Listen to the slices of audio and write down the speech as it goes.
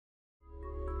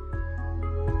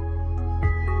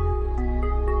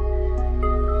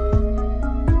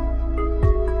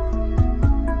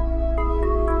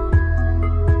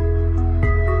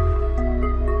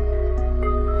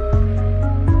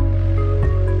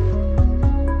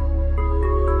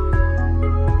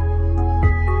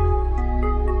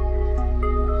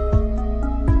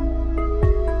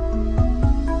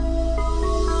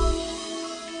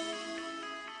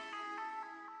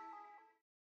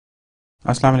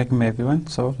Assalamu alaikum everyone.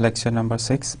 So lecture number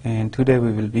 6, and today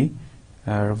we will be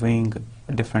reviewing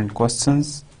different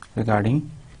questions regarding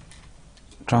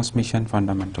transmission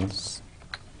fundamentals,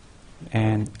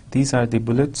 and these are the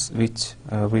bullets which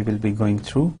we will be going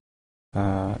through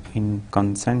in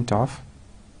consent of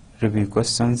review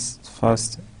questions.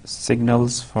 First,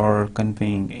 signals for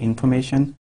conveying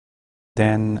information.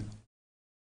 Then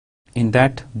in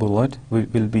that bullet we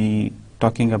will be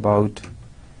talking about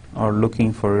or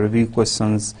looking for review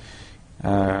questions,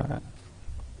 time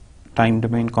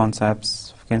domain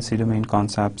concepts, frequency domain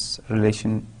concepts,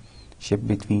 relationship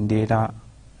between data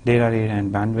rate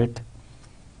and bandwidth.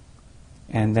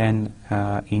 And then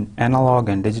in analog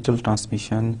and digital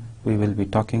transmission we will be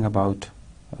talking about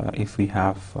if we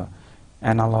have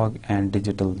analog and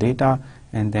digital data,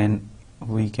 and then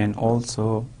we can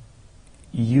also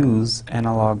use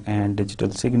analog and digital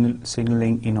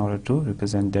signaling in order to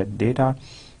represent that data.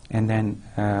 And then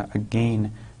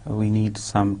again we need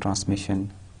some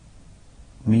transmission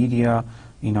media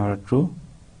in order to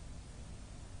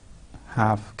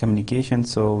have communication,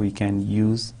 so we can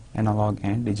use analog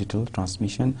and digital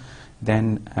transmission.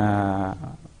 Then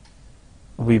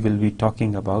we will be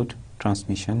talking about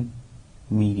transmission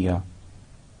media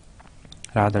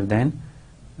rather than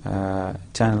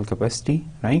channel capacity,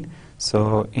 right?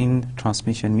 So in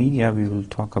transmission media we will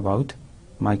talk about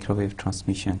microwave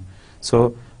transmission.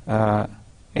 So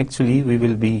actually we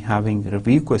will be having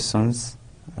review questions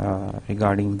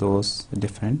regarding those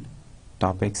different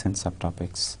topics and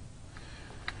subtopics.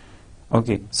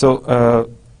 Okay, so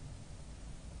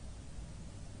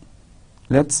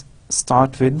let's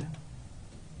start with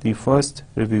the first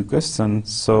review question.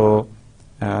 So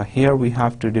here we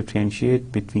have to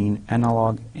differentiate between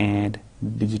analog and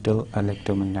digital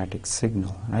electromagnetic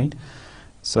signal, right?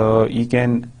 So you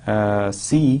can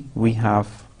see we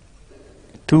have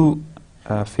two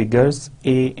figures,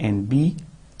 A and B.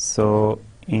 So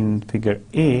in figure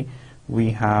A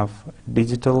we have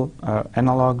digital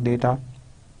analog data,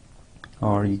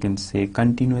 or you can say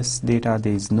continuous data.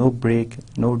 There is no break,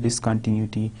 no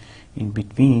discontinuity in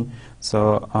between.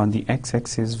 So on the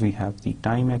x-axis we have the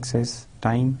time axis,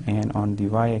 and on the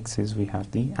y-axis we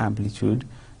have the amplitude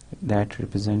that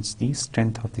represents the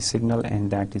strength of the signal,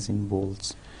 and that is in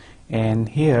volts. And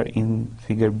here in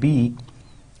figure B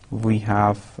we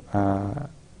have the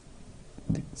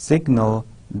signal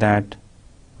that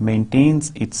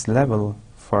maintains its level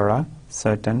for a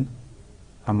certain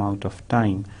amount of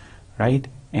time, right?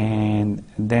 And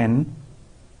then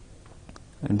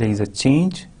there is a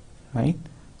change, right?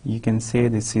 You can say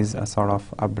this is a sort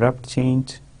of abrupt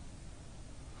change.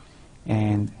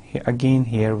 And again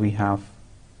here we have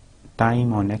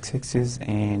time on x-axis,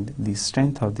 and the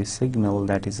strength of the signal,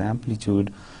 that is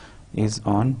amplitude, is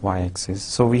on y-axis.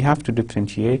 So we have to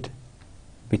differentiate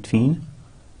between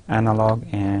analog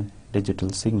and digital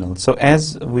signals. So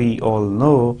as we all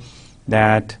know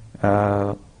that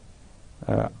the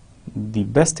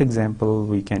best example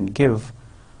we can give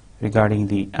regarding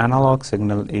the analog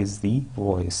signal is the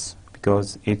voice,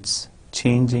 because it's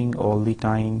changing all the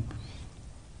time,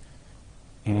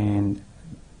 and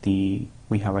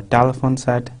we have a telephone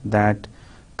set that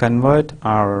convert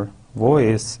our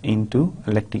voice into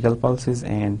electrical pulses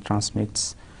and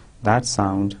transmits that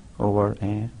sound over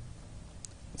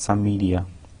some media.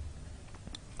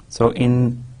 So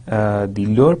in the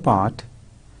lower part,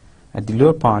 at the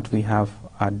lower part we have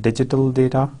digital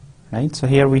data, right? So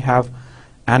here we have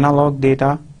analog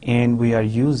data, and we are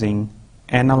using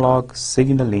analog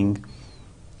signaling,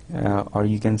 or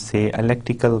you can say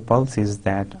electrical pulses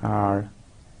that are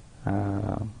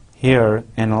here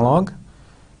analog,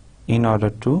 in order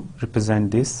to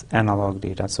represent this analog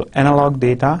data. So analog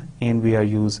data, and we are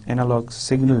use analog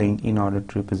signaling in order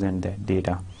to represent that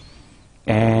data.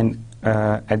 And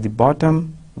at the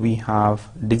bottom we have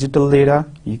digital data.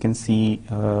 You can see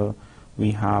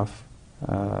we have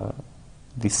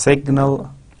the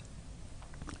signal,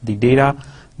 the data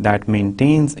that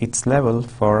maintains its level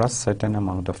for a certain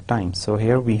amount of time. So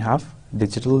here we have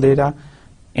digital data,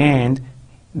 and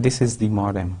this is the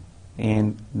modem.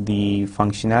 And the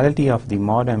functionality of the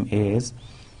modem is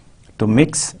to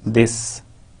mix this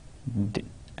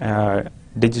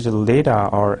digital data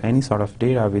or any sort of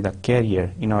data with a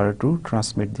carrier in order to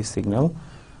transmit the signal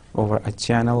over a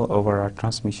channel, over a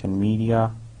transmission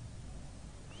media.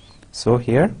 So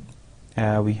here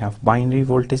we have binary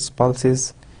voltage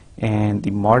pulses, and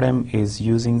the modem is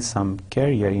using some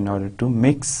carrier in order to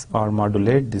mix or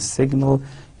modulate this signal,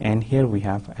 and here we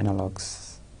have analog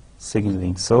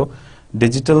signaling. So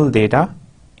digital data,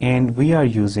 and we are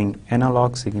using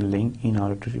analog signaling in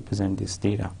order to represent this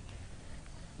data.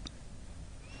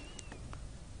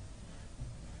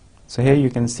 So here you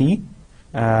can see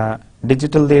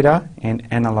digital data and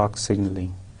analog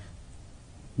signaling,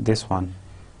 this one.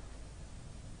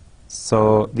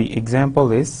 So the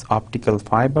example is optical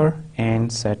fiber and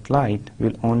satellite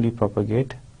will only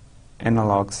propagate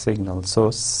analog signal. So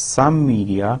some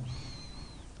media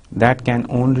that can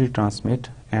only transmit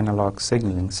analog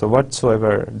signaling. So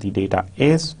whatsoever the data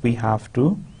is, we have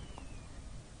to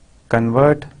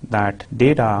convert that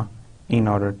data in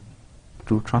order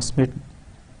to transmit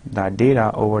that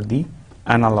data over the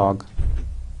analog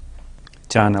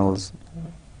channels,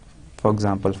 for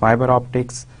example fiber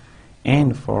optics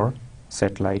and for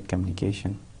satellite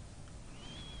communication.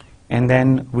 And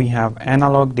then we have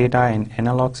analog data and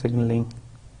analog signaling,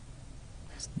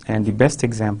 and the best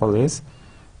example is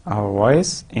our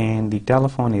voice, and the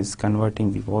telephone is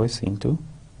converting the voice into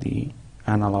the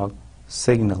analog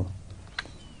signal.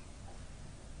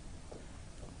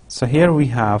 So here we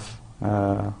have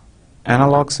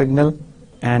analog signal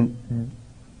and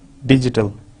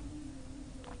digital,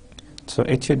 so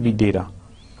it should be data.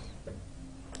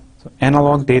 So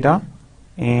analog data,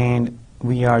 and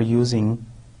we are using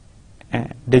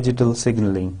digital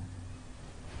signaling.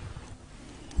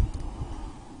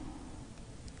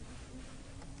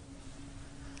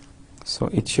 So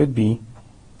it should be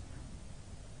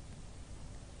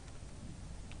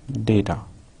data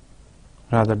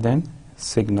rather than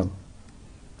signal.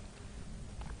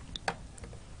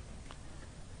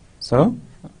 So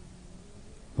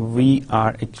we are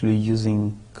actually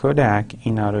using codec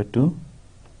in order to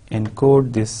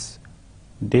encode this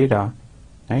data,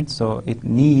 right? So it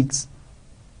needs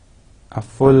a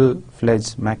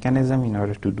full-fledged mechanism in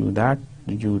order to do that.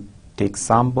 You take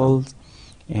samples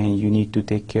and you need to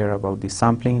take care about the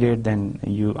sampling rate, then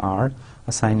you are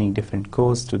assigning different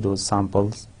codes to those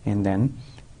samples, and then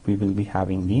we will be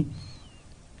having the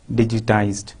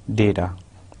digitized data.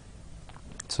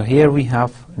 So here we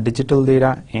have digital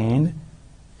data, and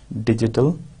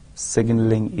digital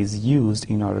signaling is used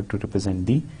in order to represent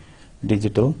the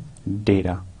digital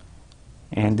data.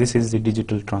 And this is the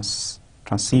digital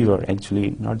transceiver,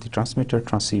 actually not the transmitter,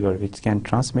 transceiver, which can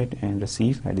transmit and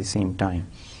receive at the same time.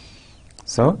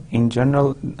 So in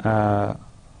general, the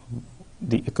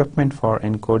equipment for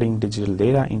encoding digital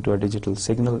data into a digital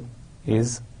signal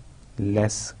is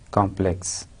less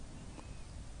complex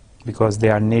because they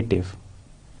are native.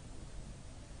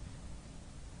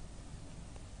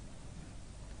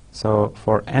 So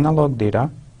for analog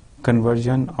data,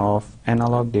 conversion of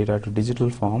analog data to digital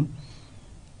form,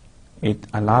 it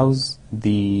allows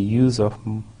the use of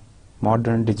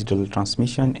modern digital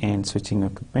transmission and switching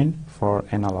equipment for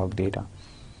analog data,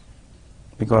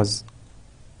 because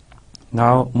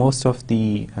now most of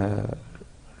the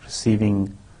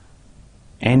receiving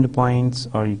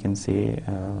endpoints, or you can say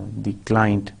the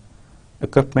client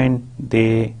equipment,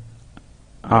 they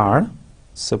are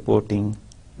supporting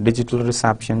digital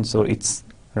reception, so it's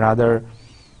rather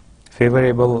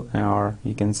favorable, or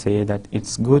you can say that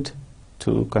it's good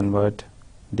to convert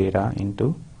data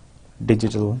into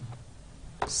digital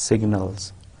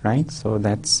signals, right? So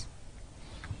that's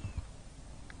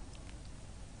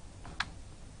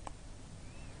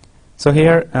so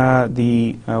here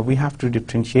we have to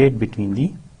differentiate between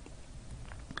the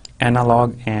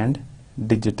analog and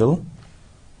digital.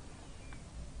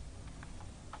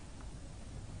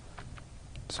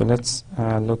 So let's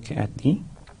look at the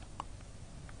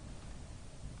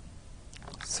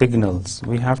signals.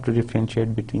 We have to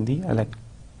differentiate between the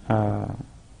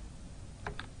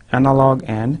analog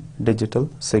and digital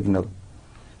signal.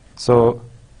 So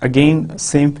again,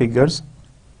 same figures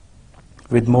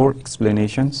with more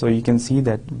explanation. So you can see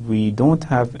that we don't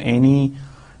have any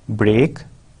break,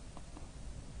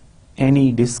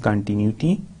 any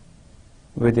discontinuity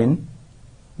within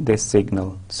this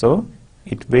signal. So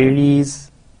it varies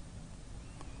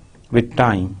with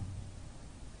time.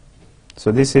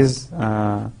 So this is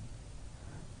an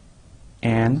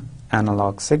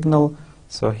analog signal.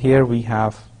 So here we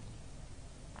have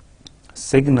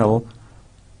signal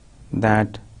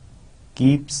that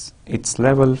keeps its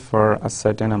level for a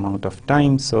certain amount of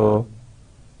time, so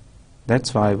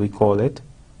that's why we call it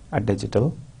a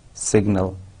digital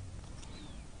signal,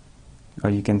 or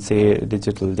you can say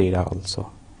digital data also.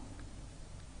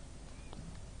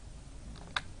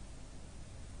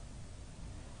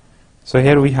 So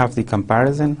here we have the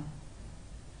comparison.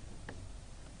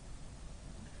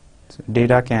 So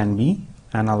data can be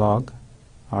analog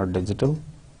or digital.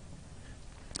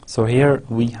 So here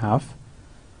we have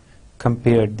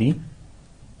compared the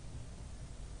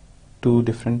two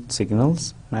different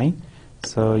signals, right?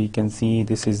 So you can see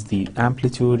this is the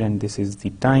amplitude and this is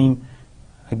the time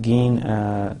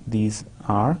again these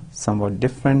are somewhat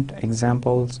different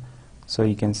examples. So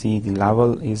you can see the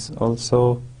level is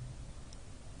also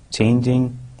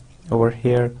changing over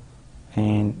here,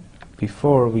 and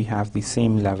before we have the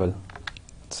same level.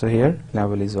 So here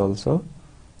level is also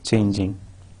changing,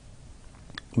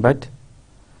 but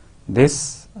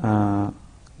this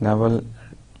level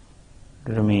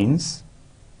remains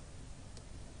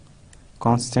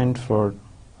constant for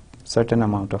certain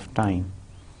amount of time.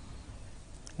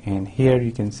 And here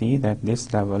you can see that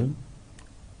this level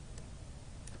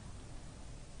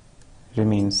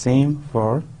remains same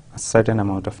for a certain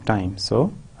amount of time.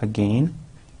 So again,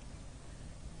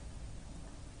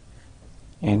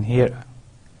 and here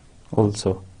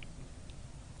also.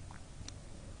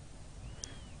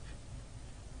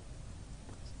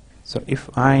 So if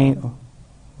I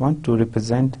want to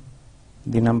represent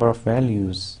the number of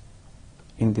values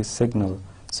in this signal,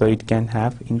 so it can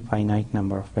have infinite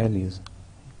number of values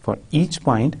for each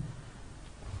point,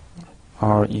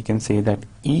 or you can say that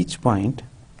each point,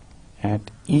 at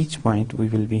each point we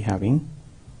will be having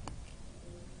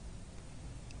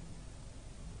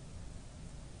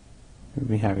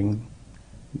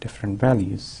different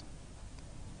values.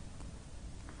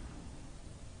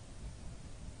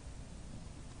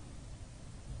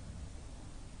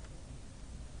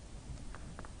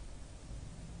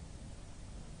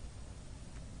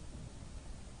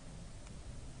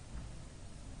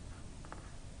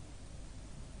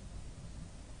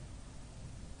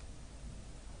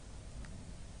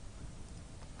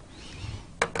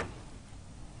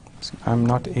 So I'm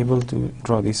not able to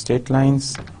draw the straight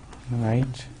lines,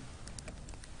 right?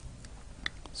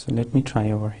 So let me try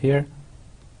over here.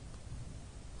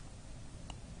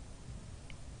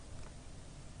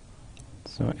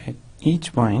 So at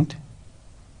each point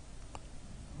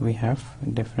we have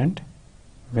different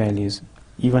values.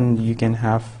 Even you can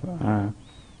have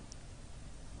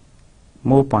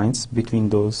more points between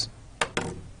those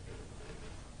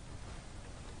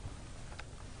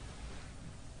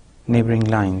neighboring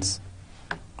lines.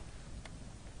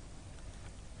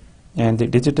 And the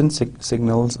digital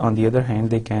signals, on the other hand,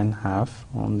 they can have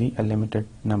only a limited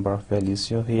number of values.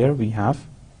 So here we have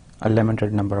a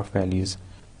limited number of values.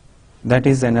 That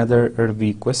is another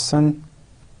review question.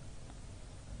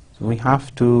 So we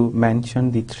have to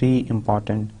mention the three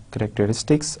important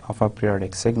characteristics of a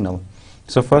periodic signal.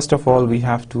 So first of all, we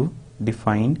have to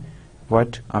define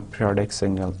what a periodic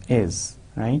signal is,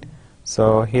 right?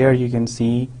 So here you can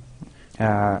see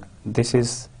this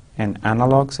is an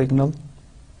analog signal,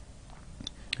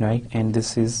 right? And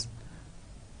this is,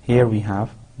 here we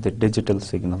have the digital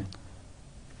signal.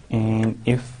 And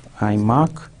if I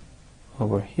mark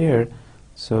over here,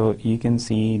 so you can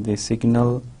see the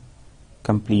signal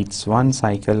completes one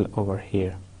cycle over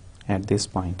here at this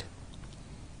point.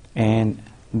 And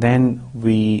then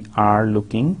we are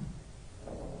looking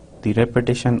the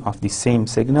repetition of the same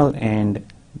signal, and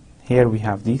here we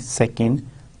have the second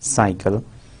cycle.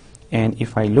 And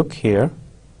if I look here,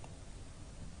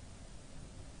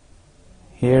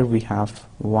 here we have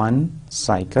one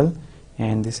cycle,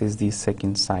 and this is the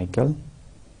second cycle.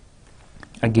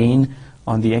 Again,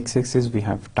 on the x-axis we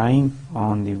have time,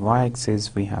 on the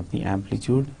y-axis we have the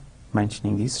amplitude,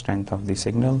 mentioning the strength of the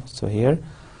signal. So here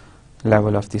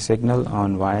level of the signal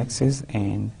on y-axis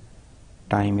and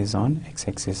time is on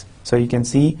x-axis. So you can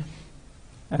see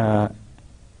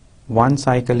one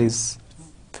cycle is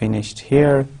finished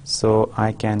here, so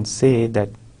I can say that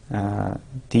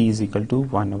t is equal to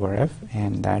 1 over f,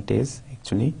 and that is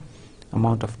actually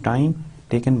amount of time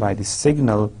taken by the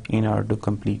signal in order to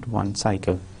complete one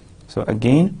cycle. So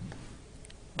again,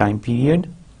 time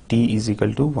period t is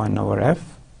equal to 1 over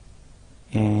f,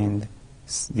 and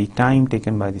the time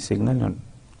taken by the signal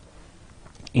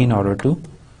in order to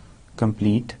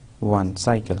complete one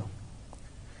cycle.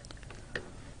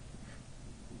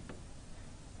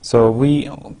 So we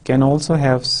can also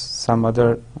have some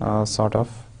other sort of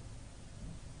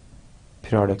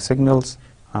periodic signals,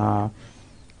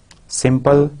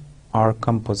 simple or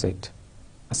composite.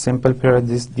 A simple period,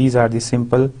 these are the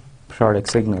simple periodic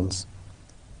signals.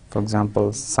 For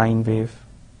example, sine wave.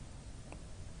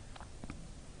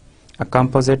 A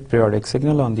composite periodic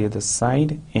signal, on the other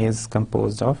side, is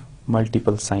composed of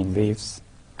multiple sine waves.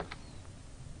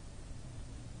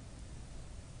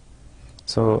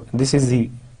 So this is the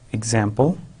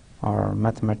example or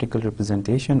mathematical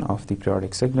representation of the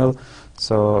periodic signal.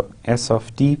 So s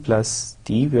of t plus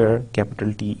t, where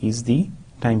capital T is the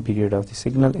time period of the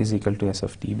signal, is equal to s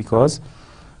of t, because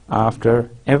after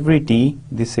every t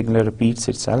the signal repeats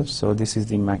itself. So this is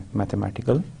the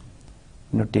mathematical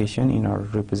notation in order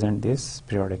to represent this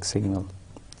periodic signal.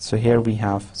 So here we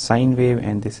have sine wave,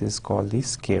 and this is called the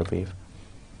scale wave.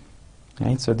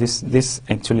 Right? So this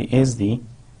actually is the.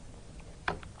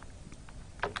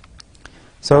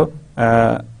 So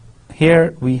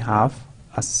here we have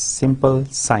a simple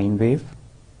sine wave,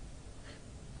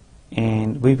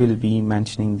 and we will be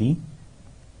mentioning the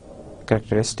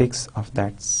characteristics of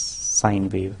that sine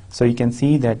wave. So you can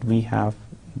see that we have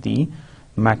the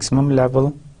maximum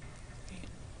level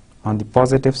on the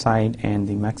positive side and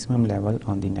the maximum level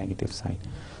on the negative side.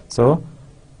 So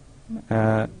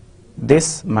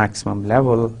this maximum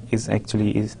level is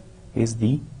actually is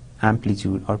the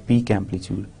amplitude or peak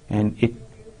amplitude, and it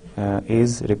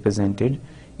is represented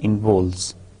in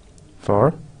volts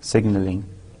for signaling.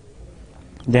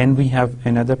 Then we have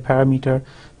another parameter,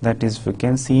 that is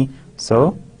frequency.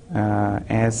 So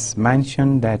as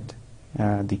mentioned, that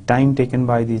the time taken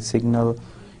by the signal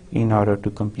in order to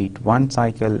complete one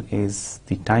cycle is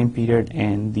the time period,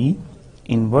 and the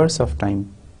inverse of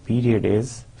time period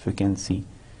is frequency,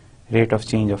 rate of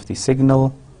change of the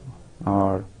signal,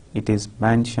 or it is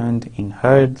mentioned in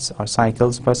hertz or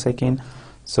cycles per second.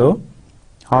 So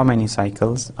how many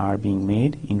cycles are being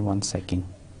made in 1 second.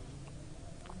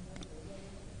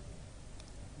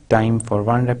 Time for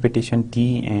one repetition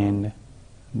t, and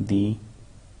they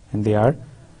are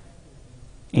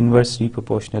inversely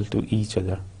proportional to each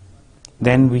other.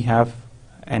 Then we have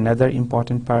another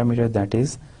important parameter, that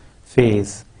is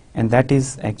phase, and that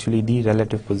is actually the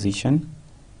relative position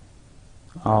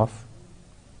of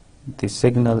the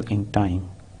signal in time.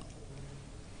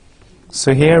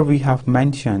 So here we have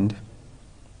mentioned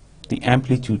the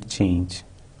amplitude change,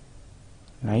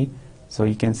 right? So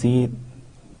you can see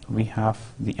we have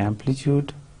the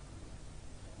amplitude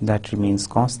that remains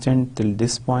constant till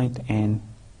this point, and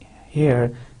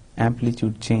here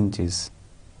amplitude changes,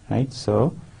 right?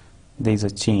 So there is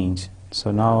a change.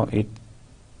 So now it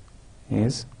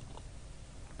is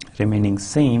remaining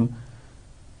same.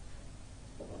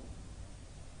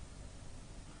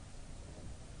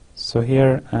 So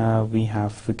here we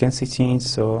have frequency change,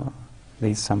 so there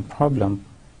is some problem,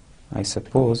 I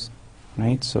suppose,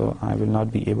 right? So I will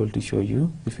not be able to show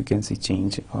you the frequency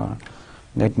change, or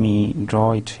let me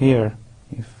draw it here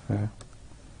if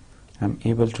I'm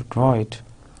able to draw it.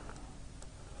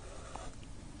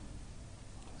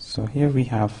 So here we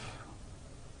have,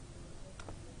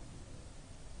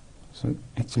 so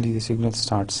actually the signal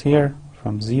starts here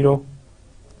from 0,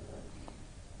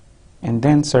 and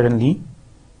then suddenly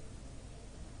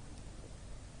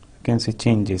frequency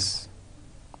changes,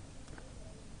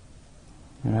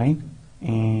 right?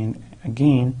 And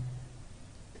again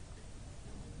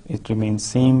it remains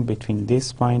same between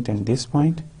this point and this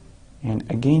point, and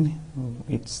again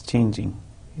it's changing,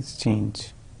 it's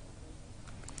change.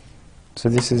 So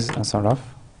this is a sort of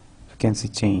frequency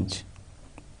change.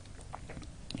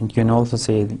 And you can also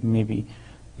say, maybe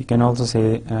you can also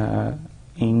say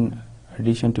in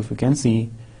addition to frequency,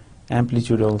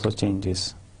 amplitude also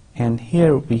changes. And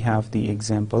here we have the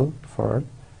example for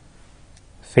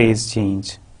phase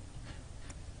change.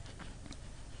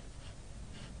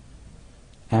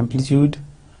 Amplitude,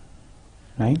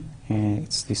 right, and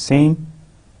it's the same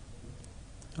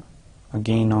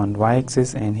again on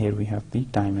y-axis, and here we have the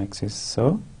time axis.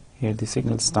 So here the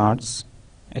signal starts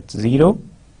at 0,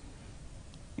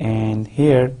 and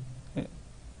here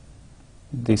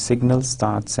the signal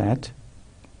starts at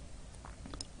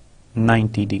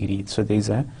 90 degrees. So there is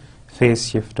a phase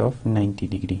shift of 90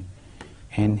 degree,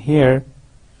 and here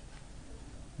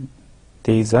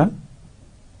there is a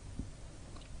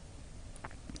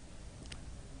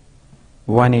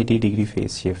 180 degree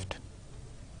phase shift.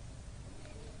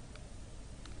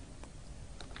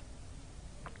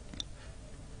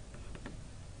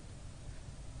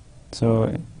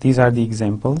 So these are the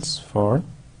examples for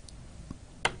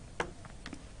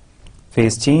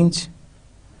phase change.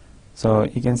 So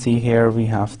you can see here we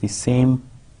have the same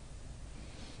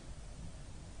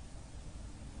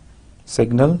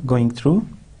signal going through,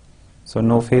 so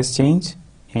no phase change,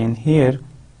 and here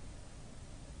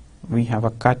we have a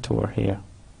cut over here,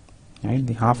 right,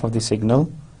 the half of the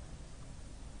signal,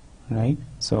 right?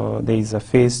 So there is a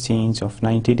phase change of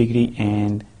 90 degree,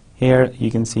 and here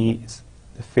you can see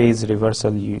the phase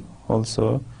reversal. You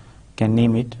also can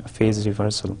name it a phase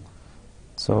reversal.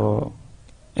 So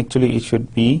actually it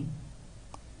should be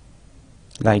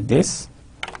like this.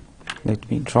 Let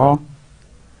me draw.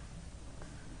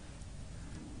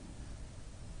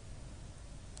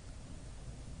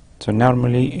 So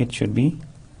normally it should be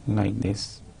like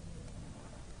this.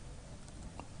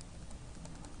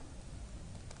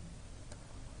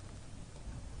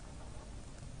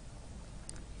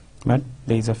 But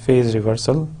there is a phase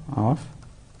reversal of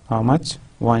how much?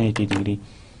 180 degree,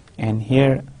 and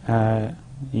here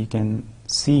you can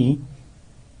see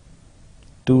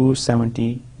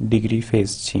 270 degree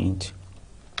phase change.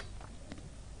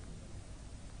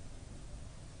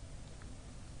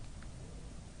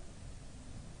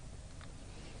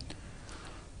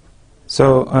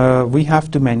 So we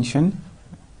have to mention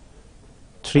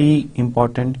three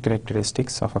important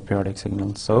characteristics of a periodic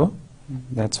signal. So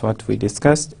that's what we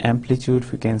discussed. Amplitude,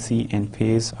 frequency, and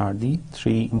phase are the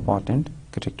three important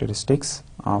characteristics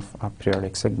of a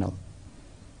periodic signal.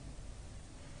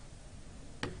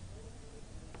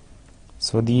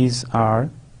 So these are,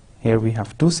 here we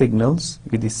have two signals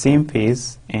with the same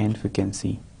phase and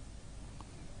frequency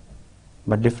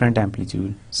but different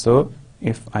amplitude. So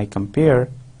if I compare,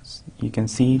 you can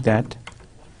see that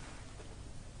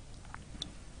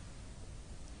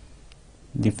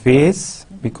the phase,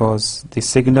 because the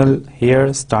signal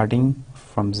here starting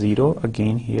from 0,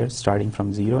 again here starting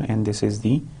from 0, and this is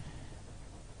the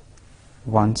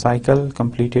one cycle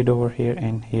completed over here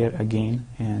and here again,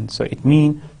 and so it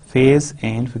means phase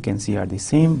and frequency are the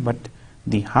same, but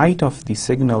the height of the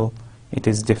signal, it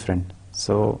is different.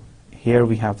 So here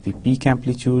we have the peak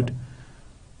amplitude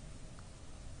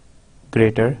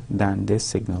greater than this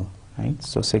signal, right?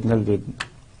 So signal with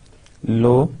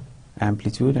low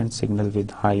amplitude and signal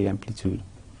with high amplitude.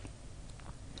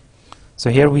 So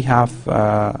here we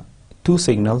have two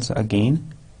signals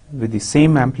again with the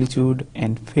same amplitude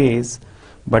and phase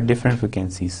but different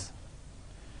frequencies.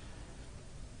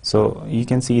 So you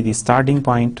can see the starting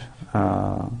point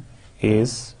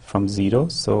is from 0,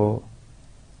 so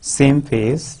same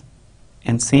phase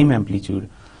and same amplitude,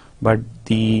 but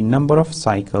the number of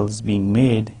cycles being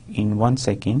made in 1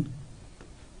 second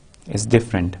is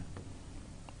different.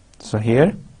 So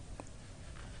here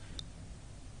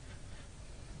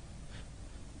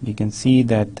you can see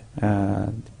that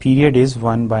period is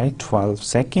 1/12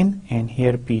 second, and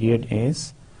here period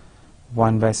is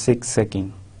 1/6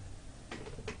 second.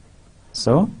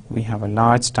 So we have a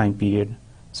large time period.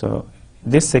 So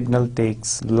this signal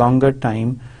takes longer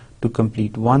time to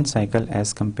complete one cycle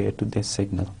as compared to this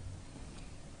signal.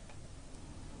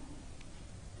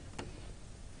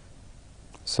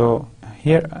 So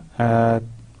here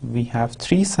we have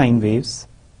three sine waves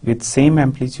with same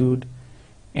amplitude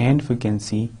and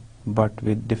frequency but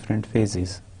with different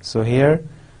phases. So here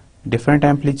different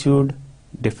amplitude,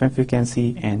 different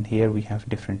frequency, and here we have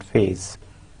different phase.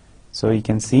 So you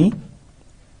can see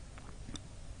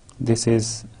this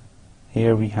is,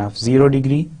 here we have 0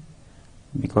 degree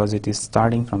because it is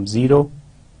starting from 0,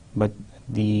 but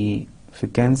the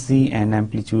frequency and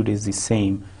amplitude is the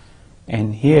same,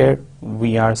 and here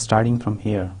we are starting from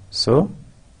here, so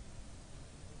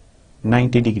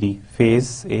 90 degree,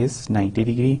 phase is 90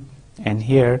 degree, and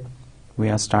here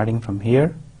we are starting from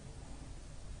here,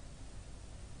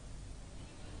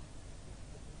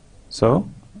 so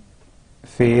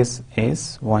phase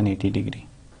is 180 degree.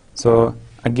 So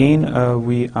again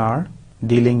we are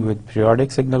dealing with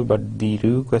periodic signal, but the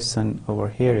real question over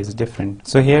here is different.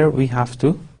 So here we have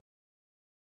to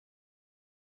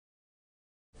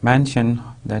mention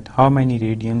that how many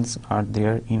radians are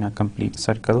there in a complete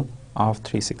circle of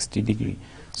 360 degree.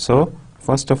 So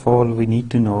first of all we need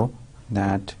to know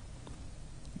that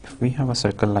if we have a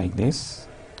circle like this,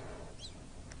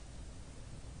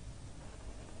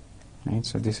 right,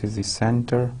 so this is the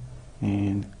center,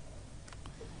 and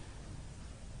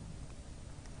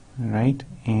right,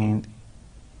 and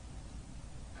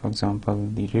for example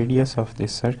the radius of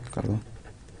this circle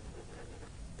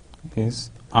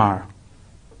is r,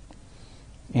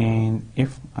 and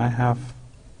if I have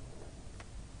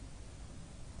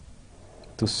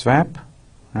to swap,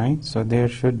 right, so there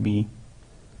should be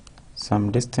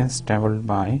some distance traveled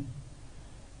by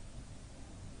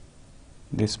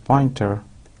this pointer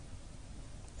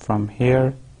from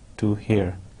here to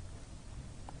here,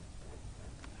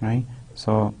 right.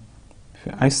 So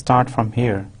if I start from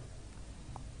here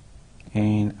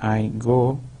and I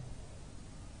go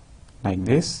like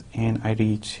this and I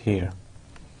reach here,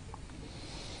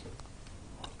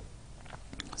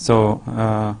 so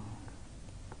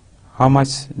how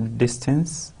much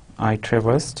distance I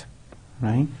traversed,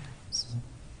 right, so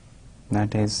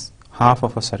that is half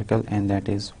of a circle, and that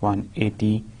is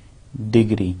 180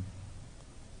 degree,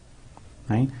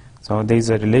 right. So there is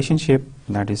a relationship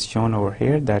that is shown over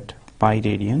here, that pi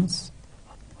radians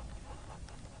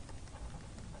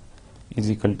is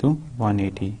equal to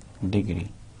 180 degree,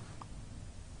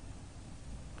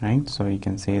 right. So you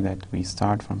can say that we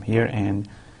start from here and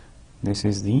this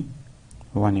is the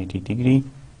 180 degree.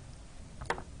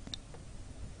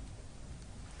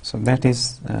 So that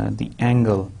is the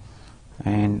angle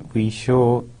and we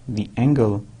show the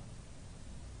angle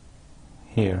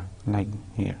here, like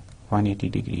here, 180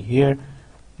 degree here,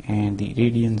 and the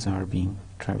radians are being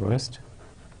traversed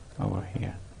over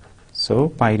here. So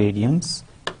pi radians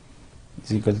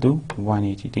is equal to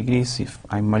 180 degrees. If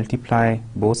I multiply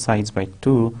both sides by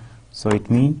 2, so it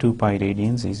means 2 pi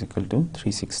radians is equal to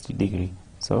 360 degree.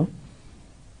 So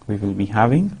we will be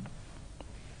having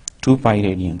 2 pi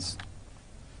radians.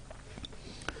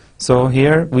 So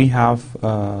here we have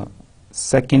a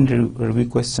second review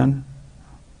question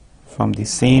from the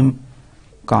same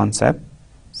concept.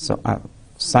 So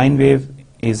sine wave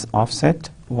is offset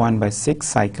 1/6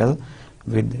 cycle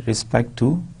with respect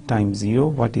to time 0.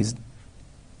 What is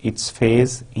its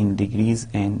phase in degrees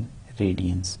and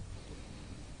radians?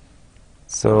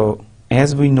 So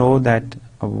as we know that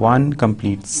one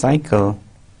complete cycle,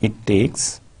 it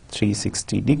takes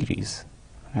 360 degrees,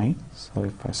 right? So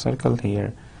if I circle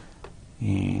here,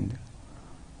 and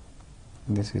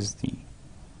this is the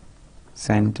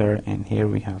center, and here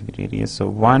we have the radius, so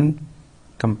one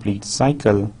complete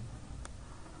cycle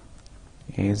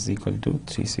is equal to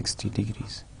 360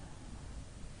 degrees.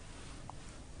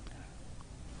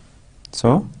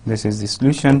 So this is the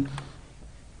solution.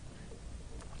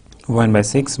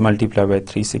 1/6 multiplied by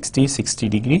 360, 60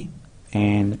 degree,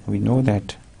 and we know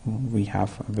that we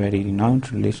have a very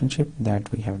renowned relationship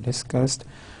that we have discussed.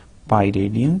 Pi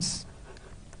radians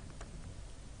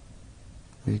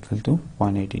is equal to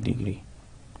 180 degree,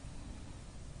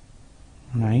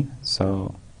 right?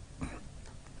 So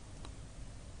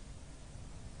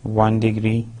 1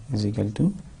 degree is equal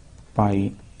to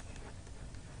pi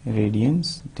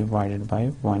radians divided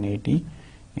by 180,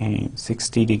 and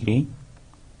 60 degree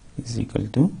is equal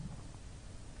to,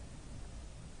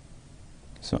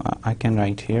 so I can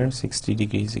write here 60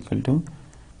 degree is equal to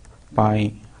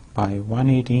pi by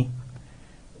 180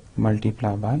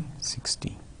 multiplied by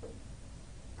 60,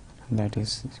 that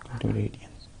is equal to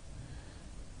radians.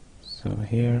 So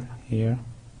here,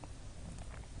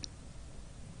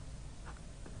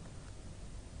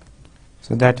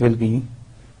 so that will be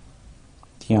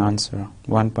the answer,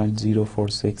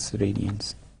 1.046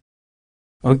 radians.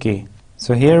 Okay,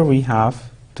 so here we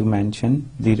have to mention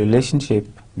the relationship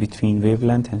between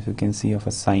wavelength and frequency of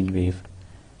a sine wave.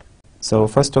 So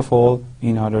first of all,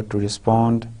 in order to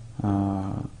respond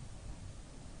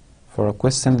for a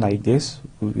question like this,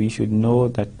 we should know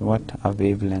that what a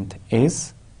wavelength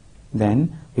is.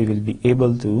 Then we will be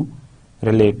able to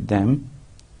relate them.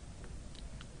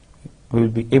 We will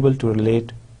be able to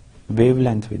relate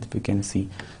wavelength with frequency.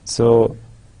 So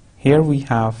here we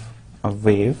have a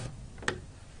wave,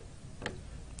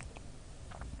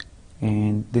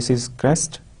 and this is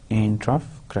crest and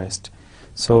trough crest.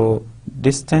 So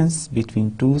distance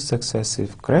between two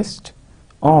successive crests,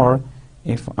 or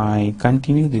if I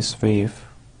continue this wave,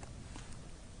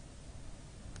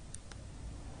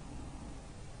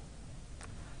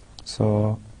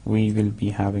 so we will be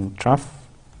having trough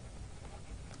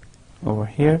over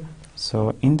here.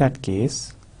 So in that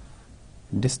case,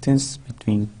 distance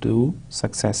between two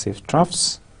successive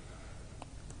troughs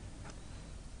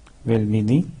will be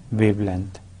the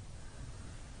wavelength,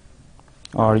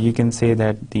 or you can say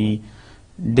that the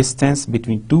distance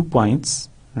between 2 points,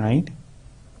 right,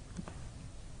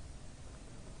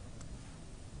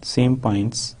 same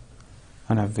points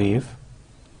on a wave,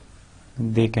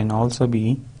 they can also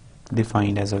be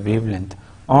defined as a wavelength.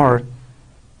 Or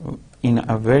in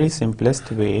a very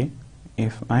simplest way,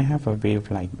 if I have a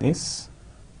wave like this,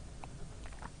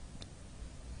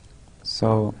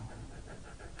 so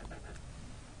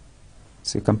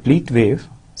it's a complete wave,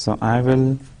 so I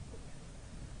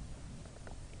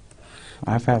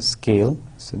have a scale,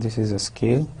 so this is a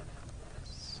scale,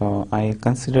 so I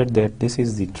consider that this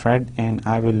is the thread, and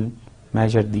I will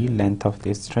measure the length of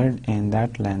this thread, and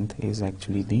that length is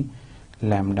actually the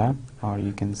lambda, or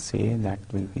you can say that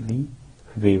will be the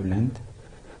wavelength.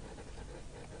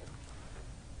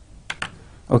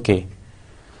 Okay,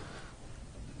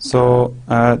 so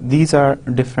these are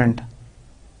different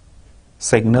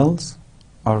signals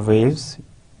or waves,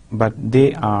 but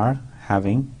they are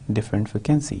having different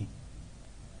frequency.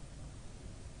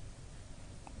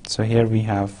 So here we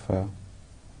have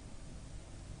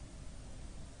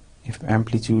if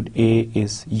amplitude A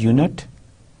is unit,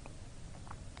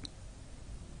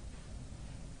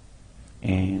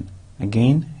 and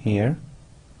again here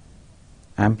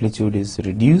amplitude is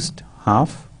reduced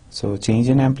half, so change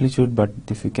in amplitude, but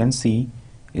the frequency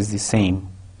is the same.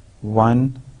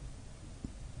 One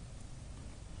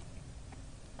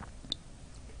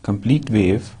complete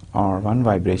wave or one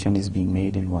vibration is being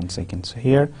made in 1 second. So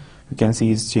here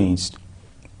frequency is changed.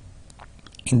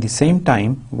 in the same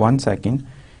time, 1 second,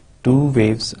 2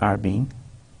 waves are being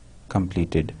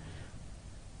completed.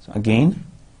 So again,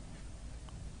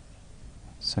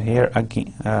 so here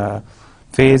again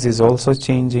phase is also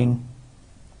changing,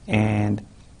 and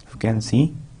you can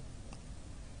see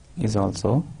is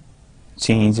also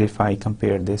changed if I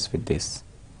compare this with this.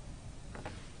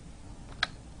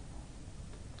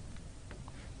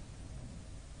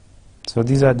 So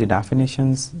these are the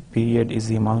definitions. Period is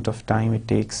the amount of time it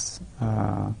takes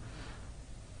a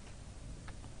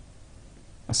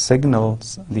signal,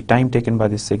 the time taken by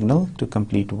the signal to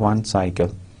complete one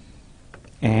cycle.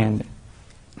 And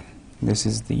this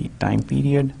is the time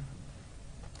period.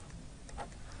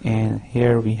 And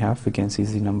here we have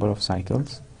frequencies, the number of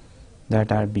cycles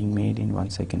that are being made in 1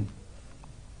 second.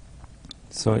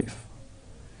 So if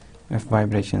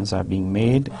vibrations are being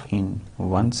made in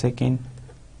 1 second,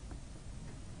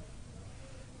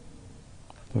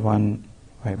 one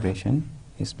vibration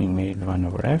is being made 1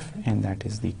 over f, and that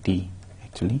is the t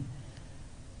actually.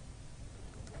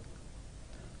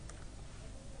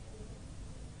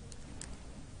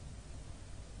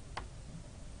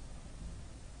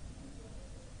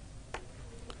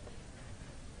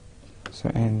 So,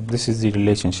 and this is the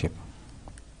relationship.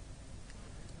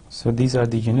 So these are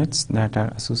the units that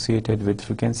are associated with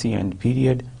frequency and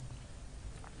period.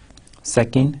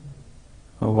 Second,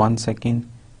 1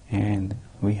 second, and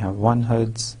we have 1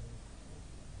 hertz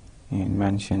and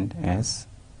mentioned as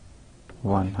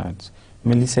 1 hertz.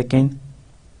 Millisecond,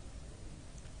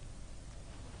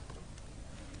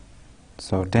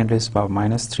 so 10 raised to the power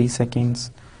minus 3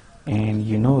 seconds, and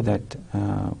you know that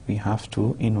we have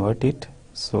to invert it.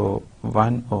 So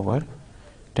 1 over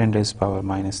 10 raised to the power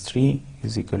minus 3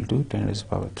 is equal to 10 raised to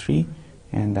the power 3,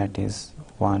 and that is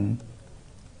 1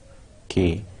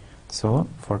 k. So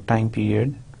for time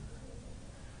period,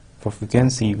 for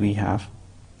frequency we have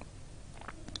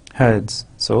hertz,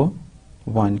 so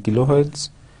 1 kilohertz.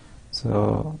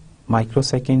 So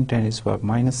microsecond, 10 raised to the power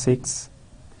minus 6.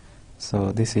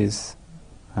 So this is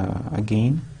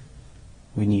again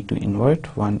we need to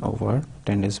invert 1 over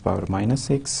 10 raised to the power minus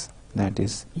 6, that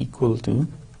is equal to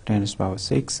 10 raised to the power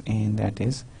 6, and that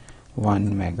is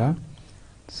 1 mega.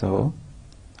 So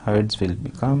hertz will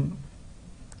become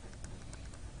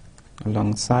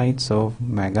alongside, so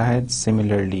megahertz.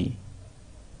 Similarly,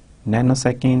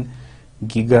 nanosecond,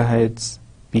 gigahertz,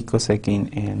 picosecond,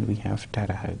 and we have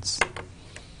terahertz.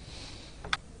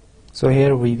 So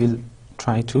here we will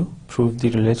try to prove the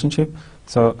relationship.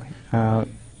 So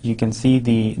you can see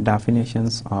the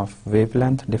definitions of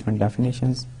wavelength, different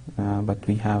definitions, but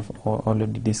we have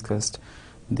already discussed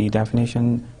the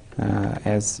definition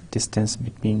as distance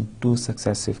between 2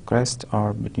 successive crests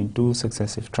or between 2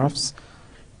 successive troughs,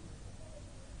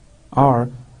 or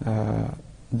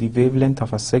the wavelength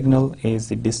of a signal is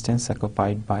the distance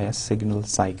occupied by a signal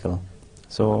cycle.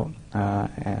 So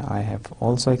I have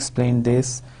also explained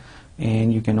this,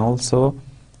 and you can also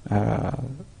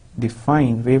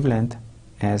define wavelength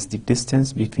as the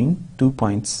distance between 2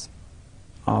 points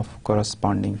of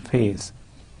corresponding phase.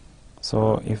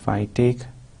 So if I take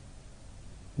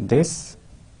this,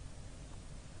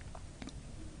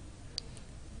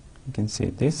 you can say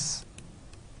this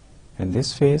and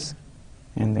this phase,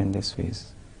 and then this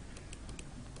phase.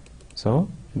 So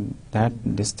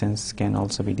that distance can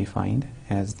also be defined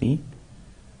as the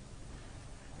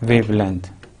wavelength.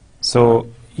 So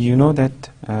you know that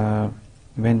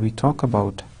when we talk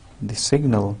about the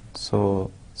signal,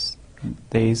 so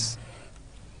there is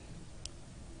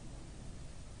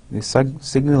the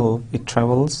signal, it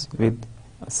travels with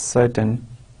a certain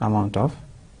amount of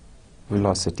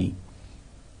velocity.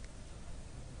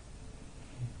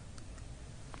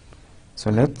 So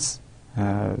let's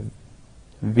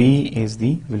v is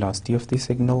the velocity of the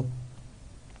signal,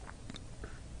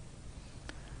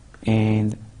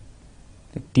 and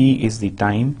the t is the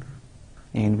time,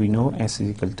 and we know s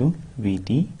is equal to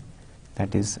vt.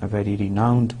 That is a very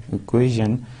renowned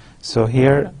equation. So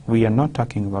here we are not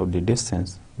talking about the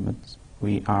distance, but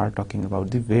we are talking about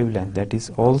the wavelength. That is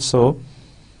also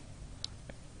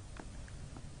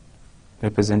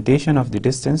representation of the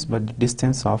distance, but the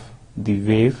distance of the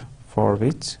wave for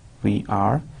which we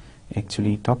are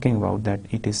actually talking about, that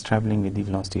it is traveling with the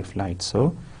velocity of light.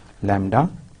 So lambda,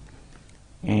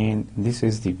 and this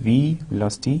is the v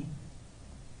velocity,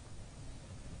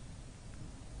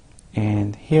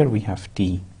 and here we have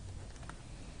t,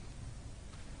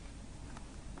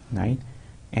 right?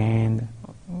 And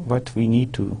what we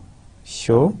need to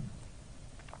show,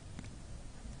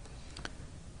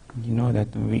 you know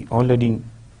that we already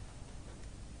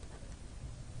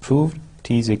proved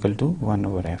t is equal to 1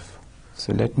 over f.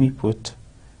 So let me put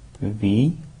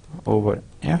v over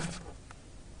f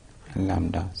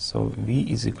lambda. So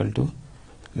V is equal to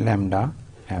lambda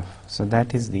f. So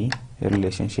that is the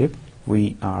relationship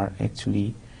we are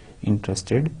actually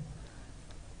interested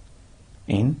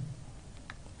in,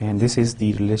 and this is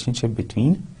the relationship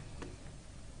between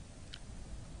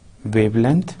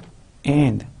wavelength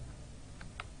and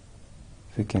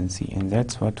frequency, and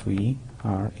that's what we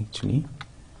are actually,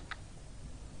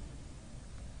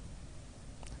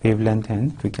 wavelength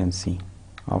and frequency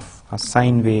of a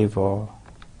sine wave, or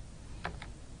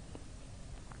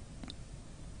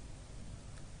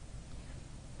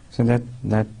so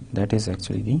that is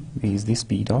actually the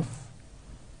speed of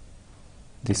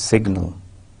the signal.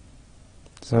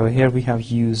 So here we have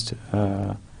used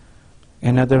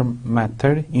another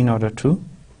method in order to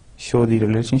show the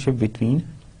relationship between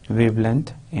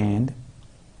wavelength and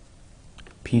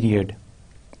period.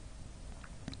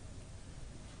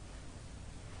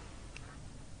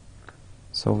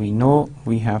 So we know,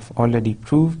 we have already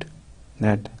proved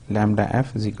that lambda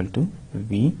f is equal to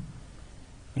V,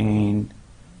 and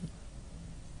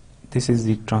this is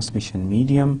the transmission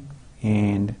medium,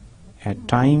 and at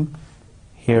time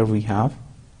here we have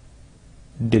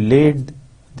delayed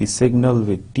the signal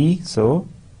with t, so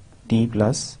t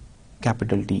plus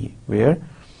capital T, where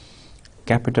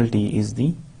capital T is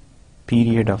the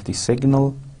period of the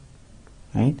signal,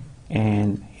 right?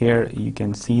 And here you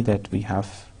can see that we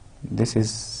have, this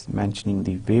is mentioning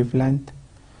the wavelength,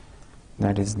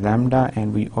 that is lambda,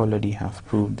 and we already have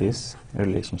proved this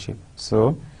relationship.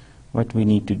 So what we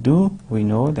need to do, we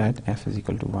know that f is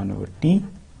equal to 1 over t,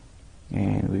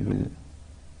 and we will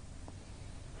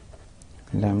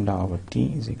lambda over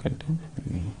t is equal to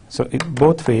V. So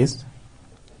both ways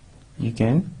you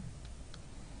can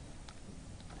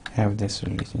have this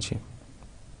relationship.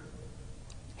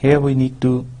 Here we need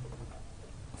to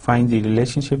find the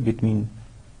relationship between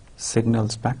signal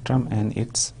spectrum and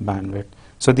its bandwidth.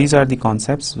 So these are the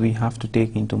concepts we have to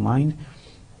take into mind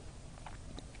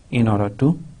in order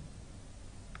to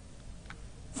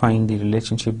find the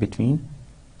relationship between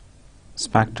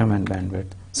spectrum and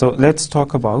bandwidth. So let's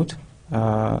talk about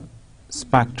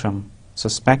spectrum. So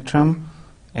spectrum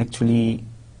actually,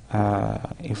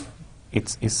 if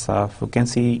it's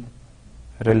frequency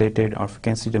related or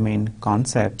frequency domain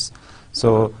concepts.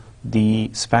 So the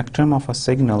spectrum of a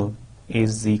signal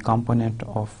is the component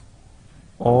of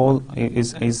all,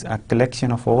 is a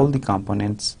collection of all the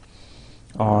components,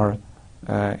 or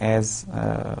as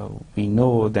we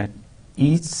know that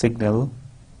each signal,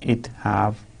 it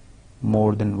have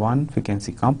more than one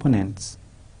frequency components,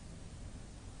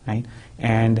 right?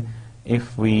 And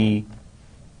if we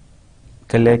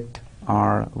collect,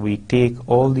 or we take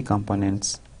all the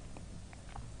components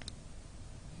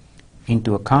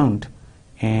into account,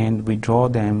 and we draw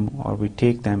them, or we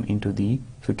take them into the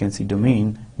frequency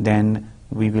domain, then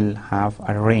we will have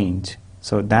a range.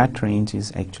 So that range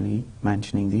is actually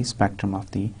mentioning the spectrum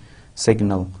of the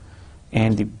signal,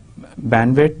 and the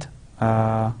bandwidth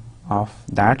of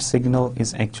that signal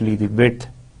is actually the width,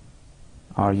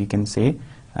 or you can say,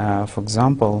 for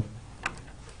example,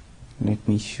 let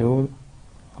me show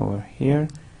over here.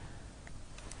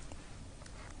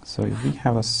 So if we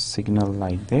have a signal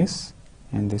like this,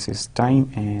 and this is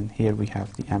time, and here we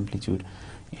have the amplitude,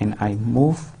 and I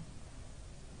move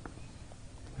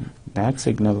that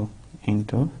signal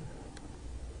into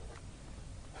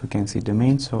frequency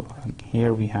domain. So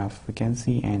here we have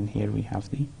frequency, and here we have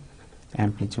the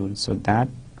amplitude. So that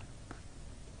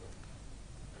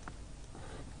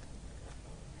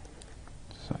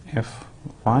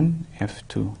F1,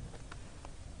 F2.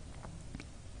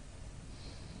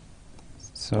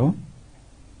 So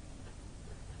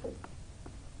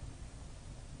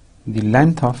the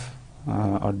length of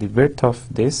or the width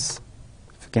of this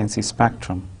frequency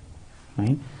spectrum,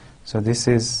 right? So this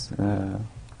is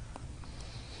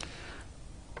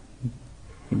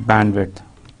bandwidth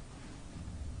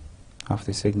of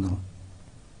the signal.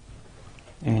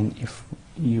 And if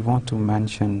you want to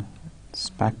mention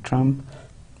spectrum,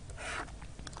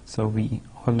 so we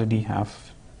already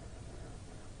have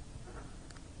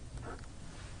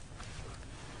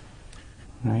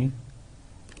right.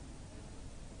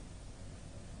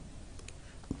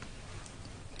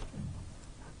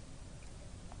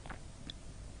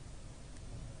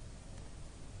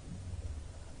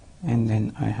 And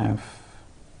then I have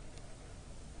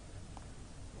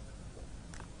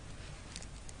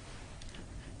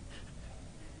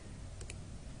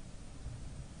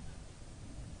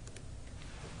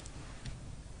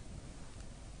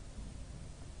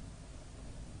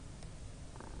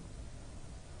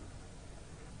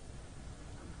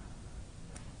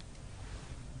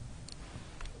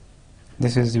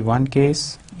This is the one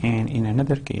case, and in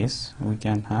another case we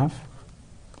can have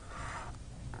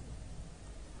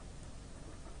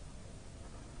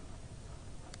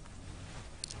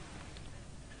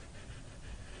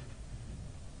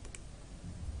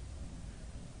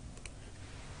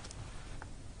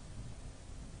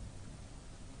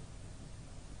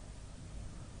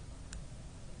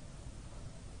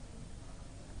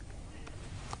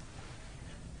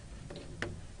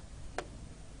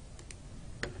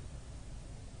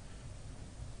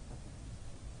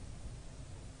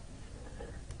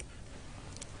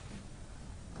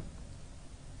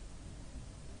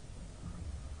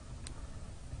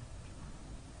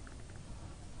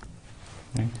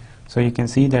right. So you can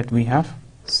see that we have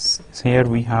here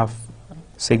we have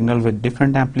signal with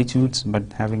different amplitudes but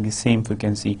having the same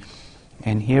frequency,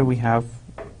 and here we have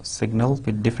signal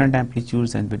with different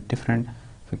amplitudes and with different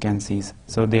frequencies,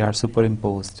 so they are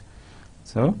superimposed.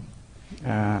 So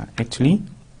actually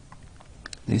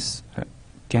this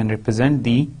can represent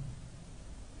the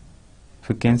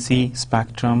frequency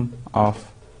spectrum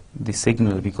of the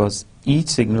signal, because each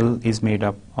signal is made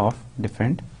up of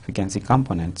different frequency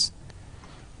components.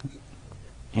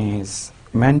 As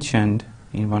mentioned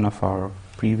in one of our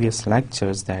previous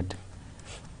lectures, that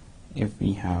if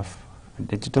we have a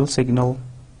digital signal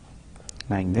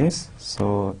like this,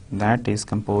 so that is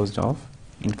composed of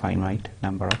infinite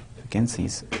number of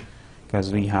frequencies,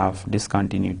 because we have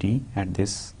discontinuity at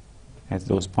those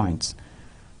points.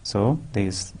 So there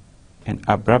is an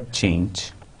abrupt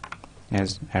change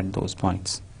at those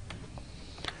points.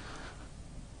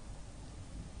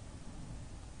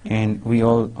 And we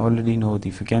already know the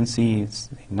frequency is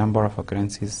the number of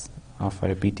occurrences of a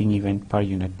repeating event per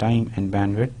unit time, and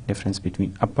bandwidth difference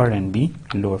between upper and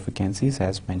lower frequencies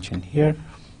as mentioned here,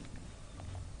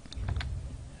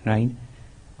 right?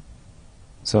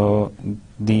 So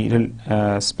the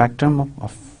spectrum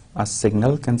of a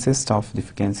signal consists of the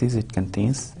frequencies it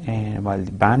contains, and while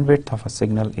the bandwidth of a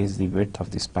signal is the width of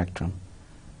the spectrum.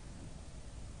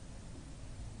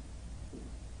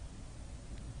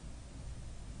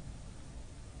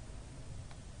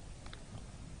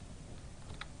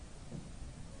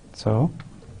 So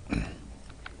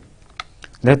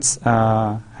let's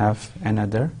have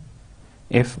another.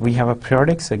 If we have a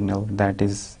periodic signal that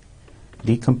is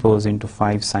decomposed into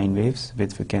 5 sine waves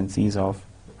with frequencies of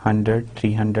 100,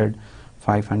 300,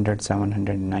 500,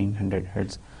 700, 900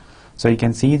 hertz. So you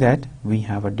can see that we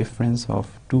have a difference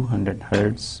of 200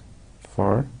 hertz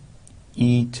for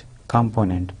each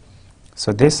component.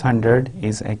 So this 100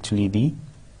 is actually the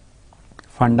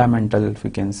fundamental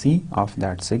frequency of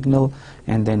that signal,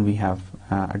 and then we have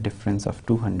a difference of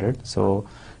 200, so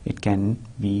it can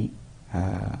be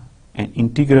an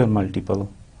integral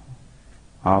multiple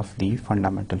of the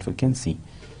fundamental frequency,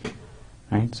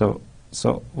 right? So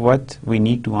what we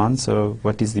need to answer,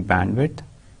 what is the bandwidth,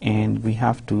 and we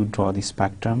have to draw the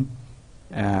spectrum,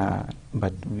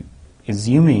 but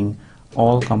assuming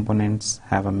all components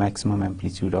have a maximum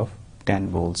amplitude of 10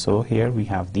 volts. So here we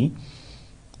have the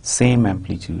same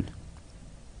amplitude.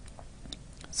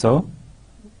 So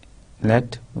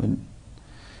let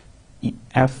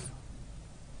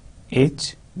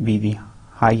FH be the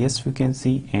highest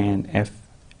frequency and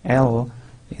FL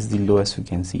is the lowest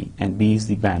frequency, and B is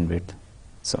the bandwidth.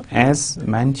 So as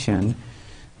mentioned,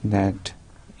 that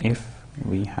if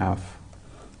we have,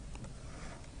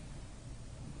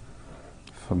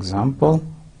 for example,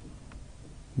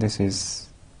 this is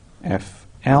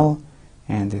FL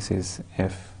and this is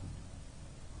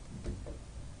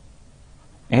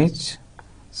FH,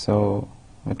 so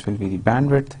it will be the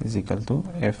bandwidth is equal to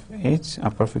FH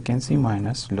upper frequency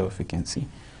minus lower frequency.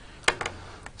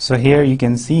 So here you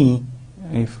can see,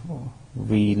 if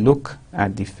we look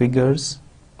at the figures,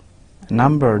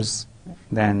 numbers,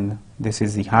 then this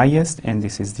is the highest and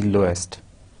this is the lowest.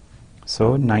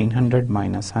 So 900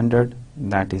 minus 100,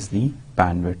 that is the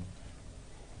bandwidth.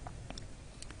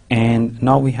 And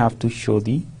now we have to show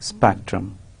the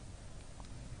spectrum.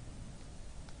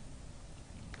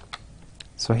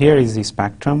 So here is the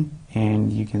spectrum,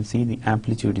 and you can see the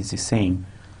amplitude is the same.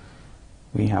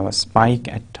 We have a spike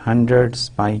at 100,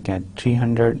 spike at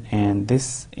 300, and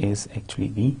this is actually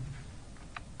the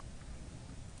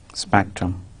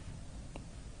spectrum.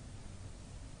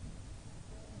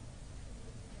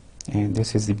 And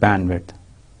this is the bandwidth,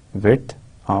 width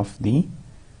of the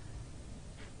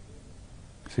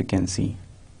frequency.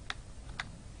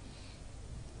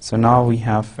 So now we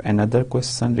have another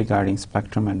question regarding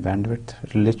spectrum and bandwidth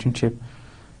relationship.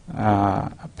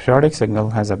 A periodic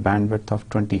signal has a bandwidth of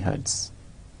 20 hertz.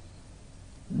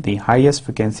 The highest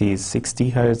frequency is 60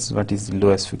 hertz. What is the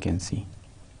lowest frequency?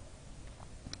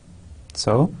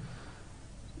 So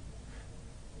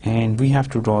and we have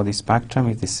to draw the spectrum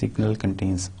if the signal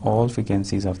contains all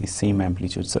frequencies of the same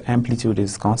amplitude. So amplitude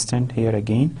is constant here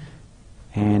again,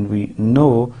 and we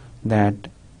know that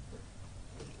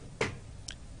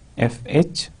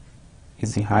FH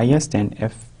is the highest and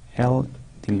FL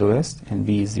the lowest, and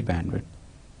B is the bandwidth.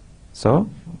 So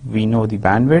we know the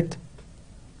bandwidth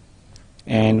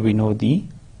and we know the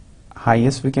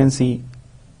highest frequency,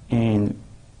 and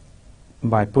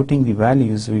by putting the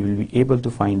values we will be able to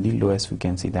find the lowest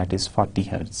frequency, that is 40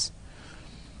 Hertz.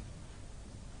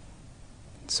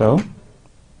 So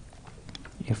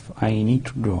if I need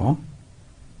to draw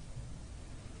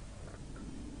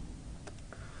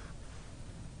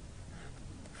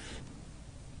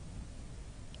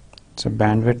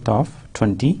bandwidth of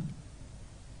 20,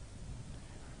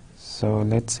 so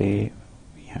let's say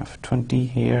we have 20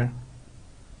 here,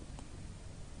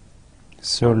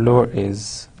 so lower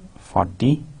is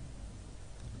 40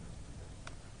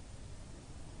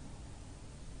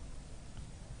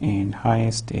 and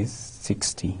highest is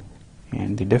 60,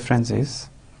 and the difference is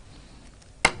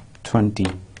 20.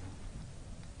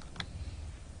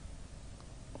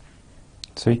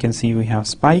 So you can see we have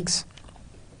spikes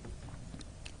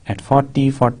at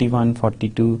 40, 41,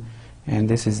 42, and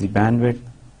this is the bandwidth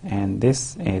and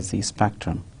this is the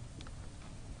spectrum.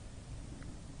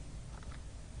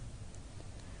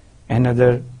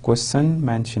 Another question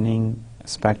mentioning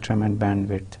spectrum and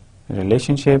bandwidth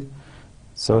relationship.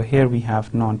 So here we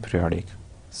have non-periodic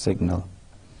signal.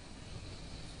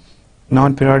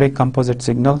 Non-periodic composite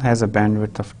signal has a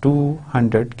bandwidth of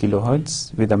 200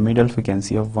 kilohertz with a middle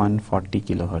frequency of 140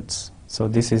 kilohertz. So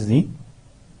this is the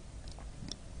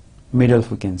middle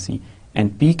frequency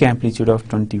and peak amplitude of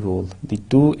 20 volt. The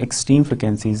two extreme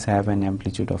frequencies have an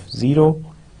amplitude of 0.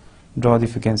 Draw the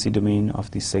frequency domain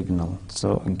of the signal.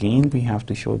 So again we have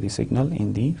to show the signal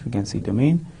in the frequency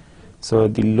domain. So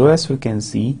the lowest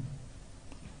frequency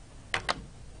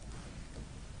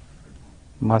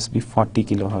must be 40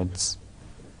 kilohertz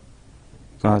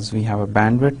because we have a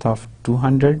bandwidth of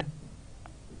 200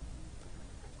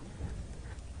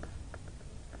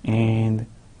 and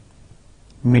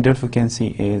middle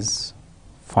frequency is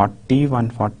 40,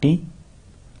 140.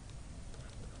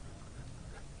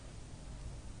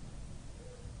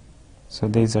 So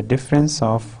there is a difference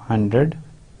of 100,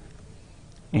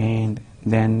 and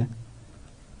then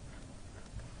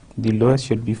the lowest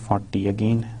should be 40.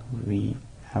 Again we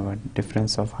have a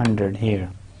difference of 100 here.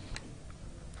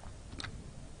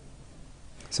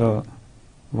 So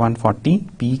 140,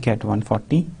 peak at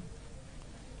 140,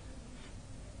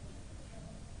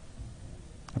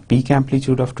 a peak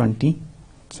amplitude of 20.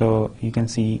 So you can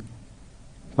see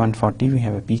 140 we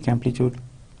have a peak amplitude.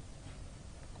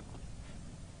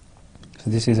 So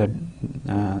this is a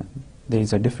there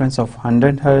is a difference of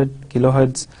 100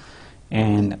 kilohertz,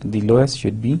 and the lowest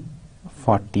should be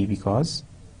 40 because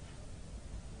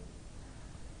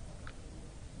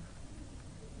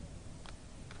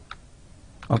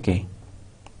okay.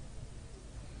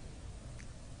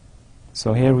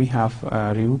 So here we have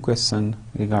a review question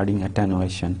regarding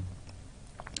attenuation.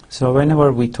 So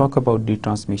whenever we talk about the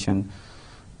transmission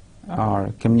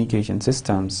or communication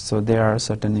systems, so there are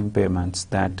certain impairments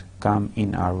that come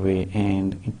in our way,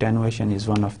 and attenuation is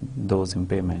one of those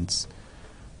impairments.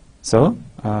 So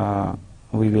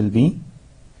we will be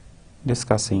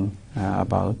discussing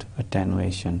about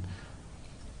attenuation.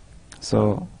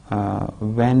 So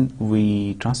when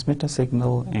we transmit a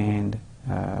signal and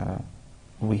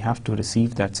we have to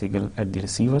receive that signal at the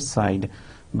receiver side,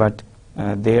 but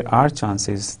there are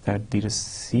chances that the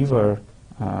receiver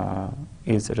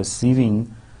is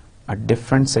receiving a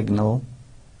different signal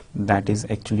that is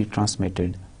actually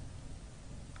transmitted.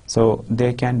 So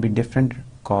there can be different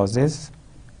causes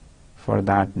for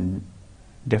that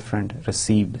different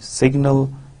received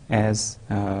signal as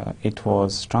it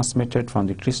was transmitted from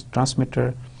the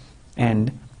transmitter,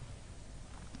 and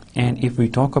if we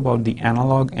talk about the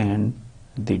analog and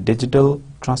the digital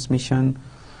transmission,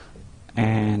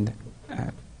 and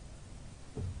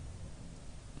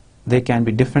there can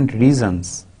be different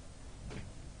reasons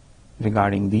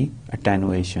regarding the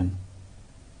attenuation,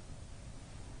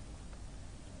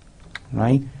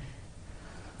 right?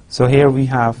 So here we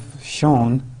have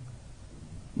shown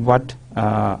what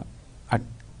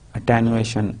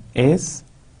attenuation is.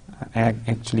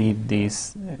 Actually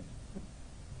this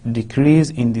decrease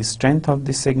in the strength of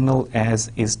the signal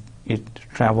as it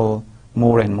travel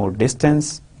more and more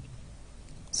distance.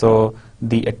 So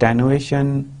the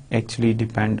attenuation actually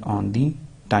depend on the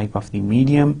type of the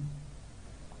medium.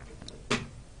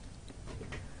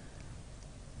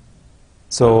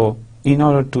 So in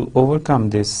order to overcome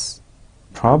this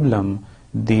problem,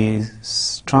 the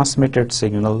transmitted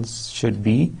signals should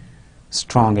be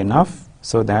strong enough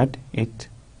so that it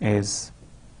is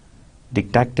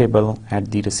detectable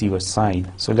at the receiver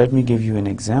side. So let me give you an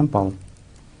example,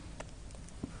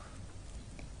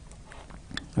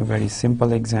 a very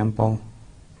simple example.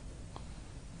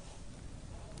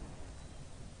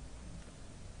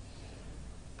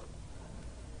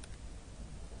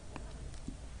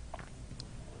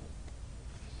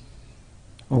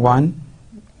 One,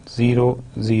 0,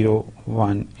 0,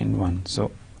 1 and 1.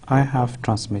 So I have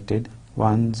transmitted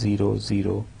 1, 0,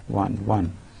 0, 1,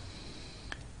 1,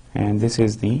 and this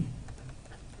is the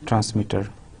transmitter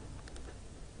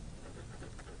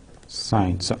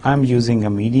sign. So I'm using a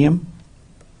medium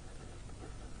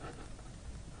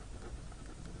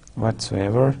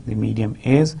whatsoever the medium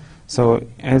is. So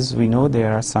as we know,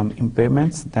 there are some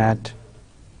impairments that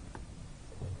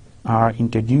are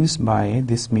introduced by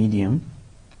this medium,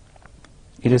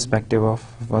 irrespective of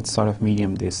what sort of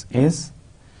medium this is.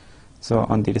 So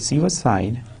on the receiver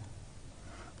side,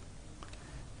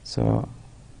 so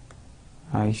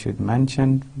I should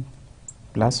mention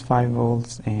plus 5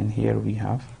 volts, and here we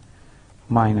have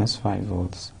minus 5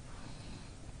 volts.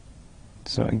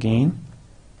 So again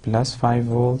plus 5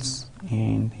 volts,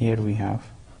 and here we have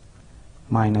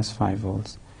minus 5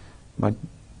 volts. But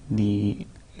the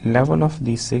level of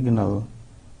the signal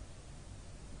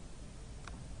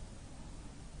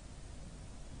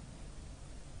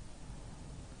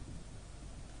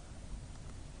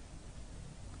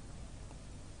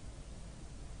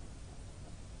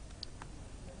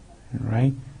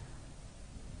right,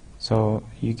 so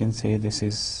you can say this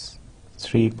is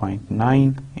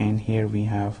 3.9 and here we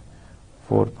have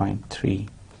 4.3.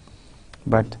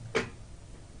 but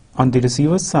on the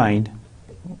receiver side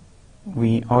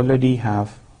we already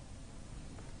have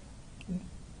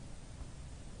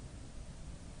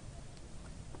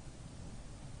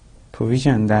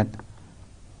provision that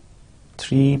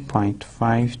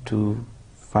 3.5 to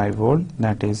 5 volt,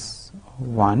 that is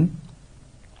 1,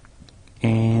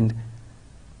 and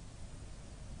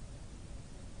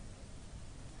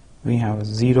we have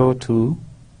 0 to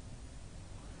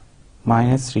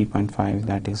minus 3.5,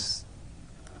 that is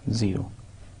 0,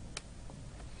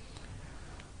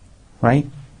 right?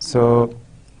 So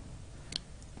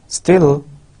still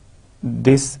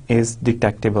this is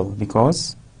detectable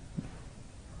because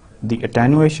the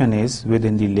attenuation is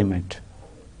within the limit.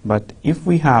 But if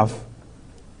we have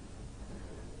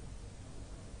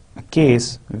a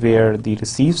case where the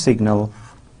received signal,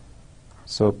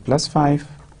 so plus 5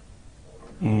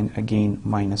 and again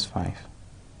minus 5,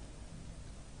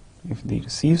 if the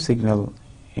received signal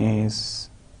is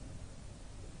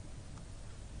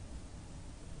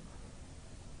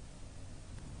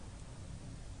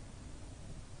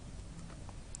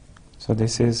so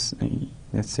this is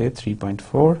let's say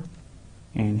 3.4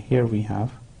 and here we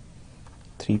have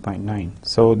 3.9,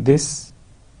 so this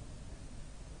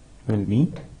will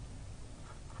be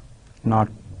not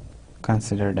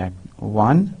considered at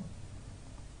 1,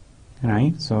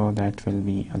 right? So that will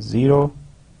be a 0,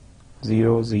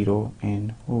 0, 0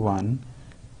 and 1,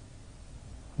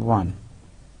 1.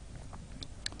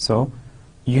 So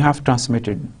you have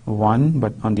transmitted 1,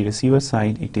 but on the receiver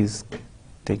side it is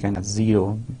taken as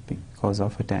 0 because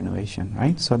of attenuation,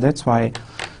 right? So that's why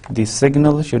the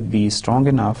signal should be strong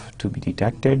enough to be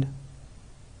detected,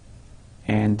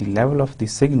 and the level of the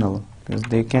signal, because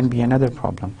there can be another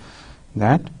problem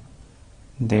that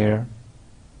there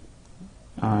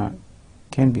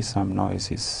can be some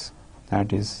noises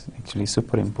that is actually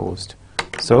superimposed.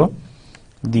 So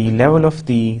the level of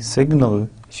the signal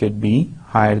should be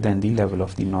higher than the level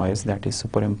of the noise that is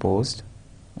superimposed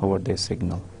over the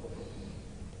signal.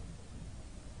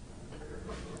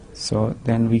 So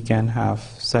then we can have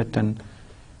certain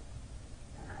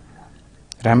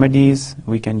remedies.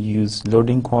 We can use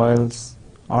loading coils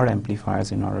or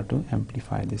amplifiers in order to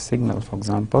amplify the signal. For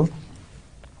example,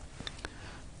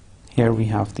 here we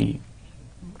have the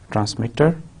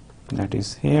transmitter that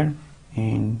is here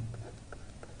and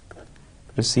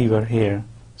receiver here.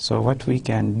 So what we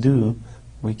can do,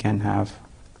 we can have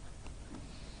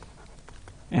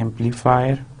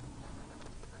amplifier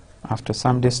after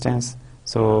some distance.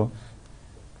 So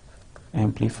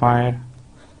amplifier,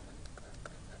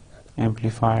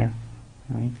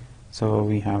 right? So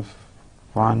we have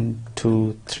 1,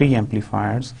 2, 3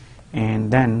 amplifiers,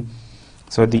 and then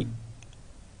so the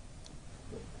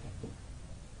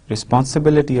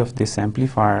responsibility of this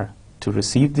amplifier to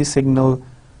receive the signal,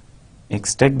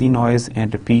 extract the noise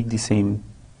and repeat the same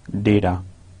data.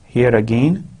 Here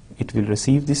again it will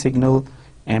receive the signal,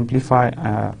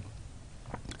 amplify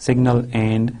signal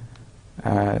and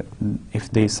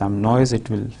if there is some noise, it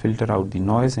will filter out the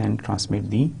noise and transmit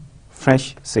the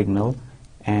fresh signal.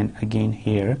 And again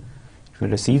here it will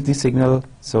receive the signal.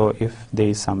 So if there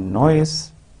is some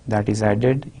noise that is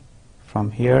added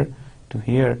from here to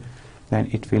here, then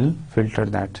it will filter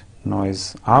that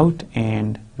noise out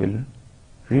and will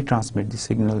retransmit the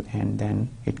signal, and then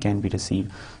it can be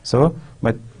received. So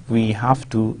but we have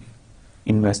to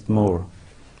invest more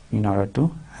in order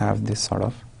to have this sort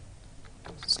of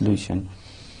solution.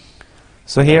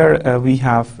 So here we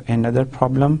have another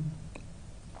problem.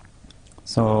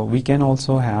 So we can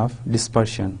also have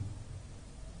dispersion,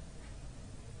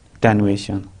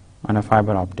 attenuation on a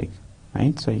fiber optic,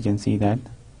 right? So you can see that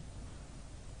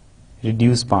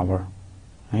reduced power,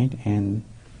 right? And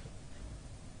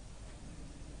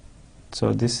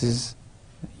so this is,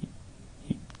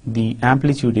 the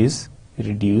amplitude is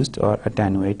reduced or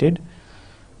attenuated,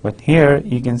 but here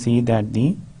you can see that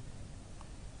the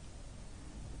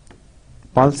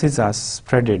pulses are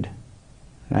spreaded,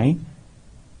 right?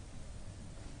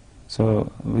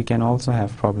 So we can also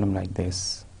have problem like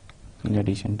this in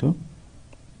addition to.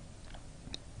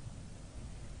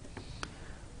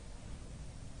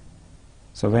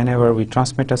 So whenever we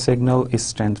transmit a signal, its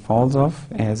strength falls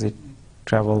off as it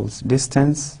travels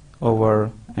distance over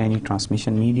any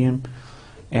transmission medium.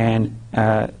 And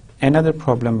another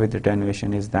problem with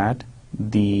attenuation is that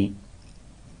the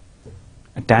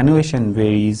attenuation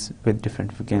varies with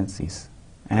different frequencies.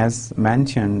 As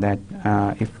mentioned, that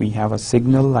if we have a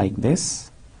signal like this,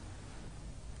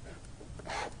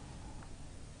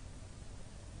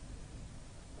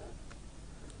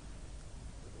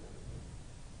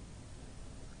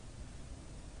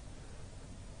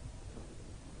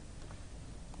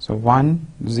 so 1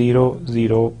 0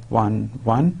 0 1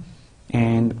 1,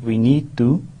 and we need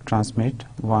to transmit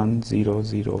 1 0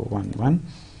 0 1 1.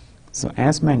 So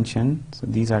as mentioned, so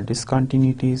these are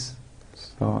discontinuities.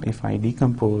 So if I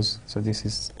decompose, so this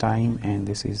is time and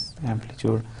this is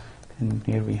amplitude, and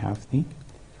here we have the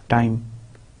time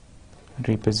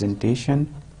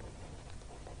representation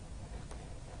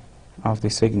of the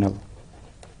signal.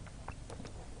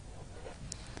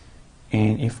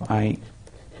 And if I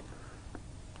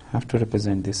have to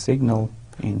represent this signal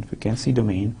in frequency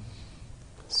domain,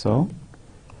 so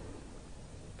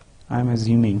I'm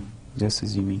assuming, just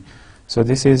assuming, so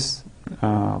this is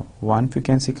one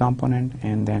frequency component,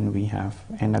 and then we have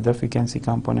another frequency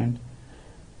component,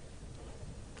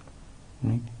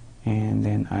 right? And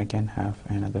then I can have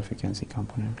another frequency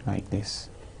component like this.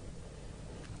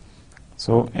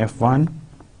 So F1,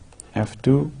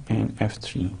 F2 and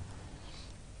F3.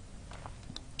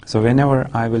 So whenever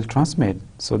I will transmit,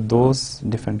 so those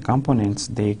different components,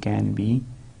 they can be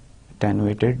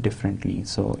attenuated differently.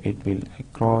 So it will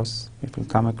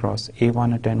come across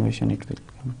A1 attenuation, it will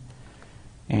come,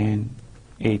 and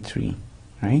A3,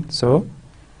 right? So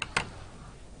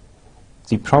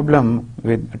the problem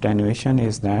with attenuation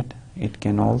is that it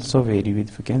can also vary with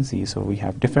frequency. So we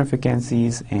have different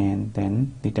frequencies, and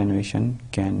then the attenuation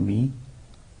can be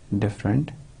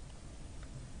different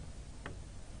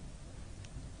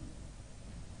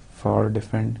for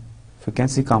different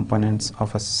frequency components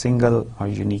of a single or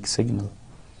unique signal.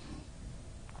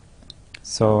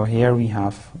 So here we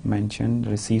have mentioned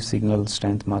receive signal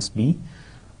strength must be,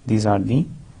 these are the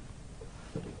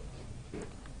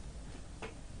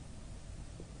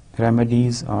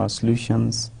remedies or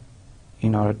solutions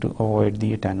in order to avoid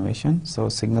the attenuation. So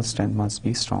signal strength must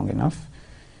be strong enough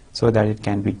so that it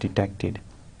can be detected.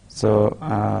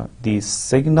 So the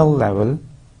signal level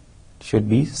should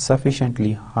be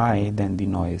sufficiently high than the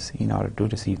noise in order to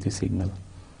receive the signal.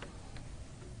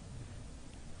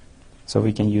 So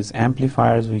we can use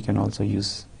amplifiers, we can also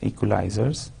use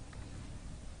equalizers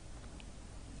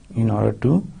in order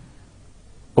to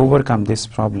overcome this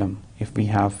problem. If we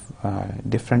have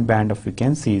different band of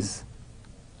frequencies,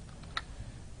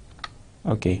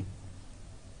 okay,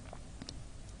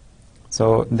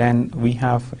 so then we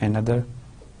have another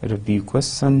review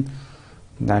question,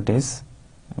 that is,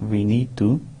 we need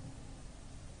to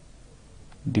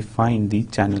define the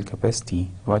channel capacity,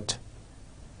 what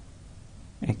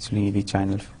actually the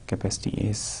channel capacity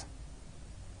is.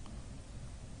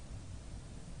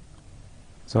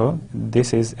 So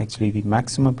this is actually the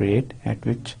maximum rate at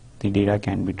which the data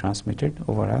can be transmitted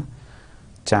over a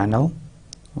channel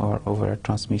or over a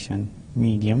transmission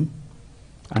medium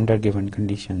under given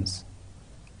conditions.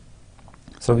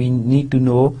 So we need to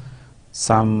know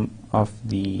some of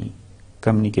the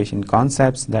communication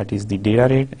concepts, that is the data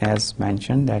rate. As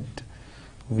mentioned, that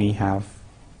we have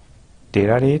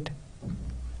data rate,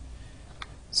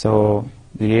 so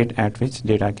the rate at which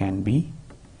data can be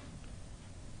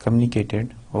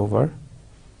communicated over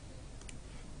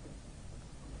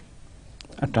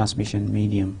transmission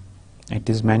medium. It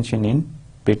is mentioned in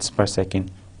bits per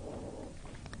second.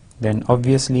 Then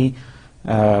obviously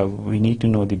we need to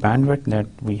know the bandwidth that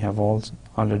we have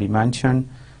already mentioned,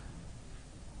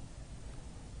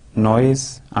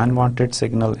 noise, unwanted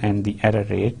signal, and the error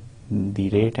rate, the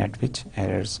rate at which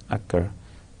errors occur.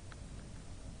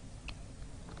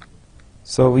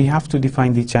 So we have to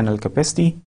define the channel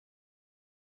capacity,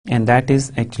 and that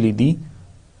is actually the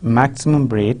maximum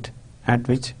rate at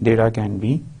which data can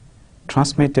be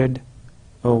transmitted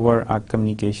over a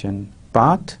communication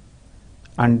path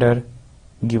under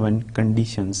given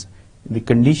conditions. The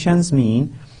conditions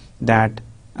mean that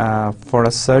for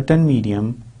a certain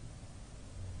medium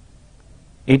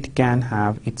it can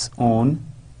have its own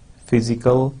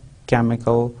physical,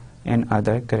 chemical, and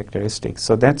other characteristics.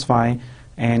 So that's why,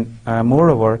 and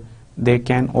moreover, there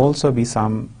can also be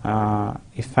some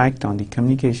effect on the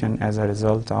communication as a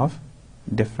result of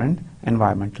different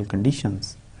environmental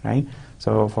conditions, right?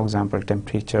 So for example,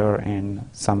 temperature and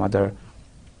some other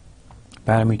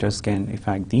parameters can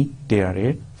affect the data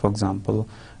rate. For example,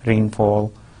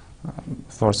 rainfall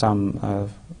for some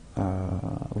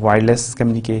wireless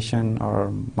communication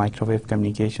or microwave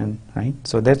communication, right?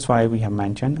 So that's why we have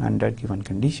mentioned under given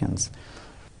conditions.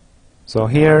 So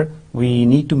here we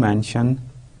need to mention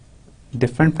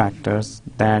different factors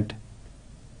that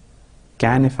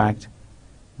can affect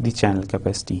the channel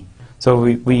capacity. So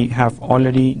we have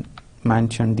already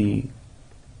mentioned the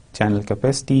channel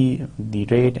capacity, the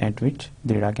rate at which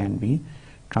data can be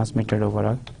transmitted over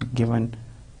a given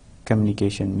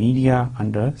communication media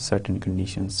under certain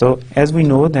conditions. So as we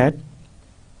know that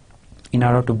in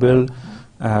order to build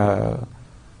a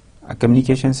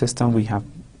communication system, we have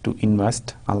to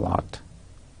invest a lot,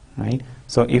 right?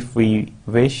 So if we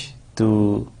wish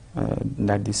to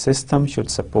that the system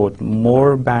should support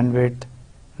more bandwidth,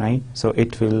 right, so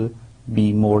it will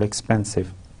be more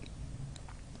expensive.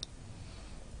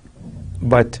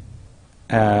 But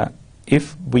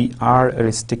if we are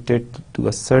restricted to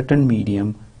a certain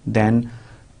medium, then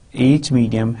each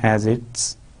medium has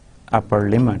its upper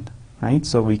limit, right?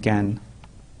 So we can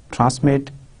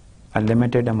transmit a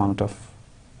limited amount of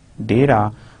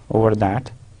data over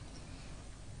that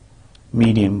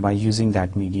medium by using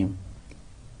that medium.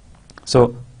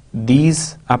 So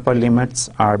these upper limits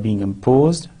are being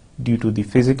imposed due to the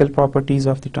physical properties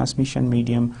of the transmission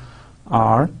medium,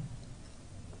 or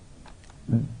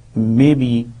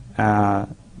maybe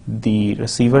the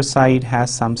receiver side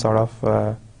has some sort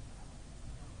of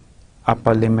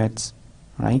upper limits,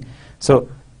 right? So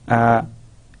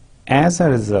as a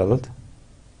result,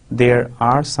 there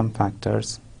are some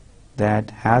factors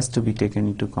that has to be taken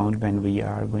into account when we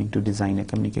are going to design a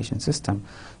communication system.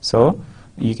 So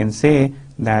you can say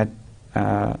that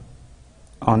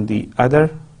on the other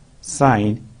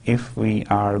side, if we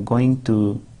are going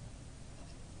to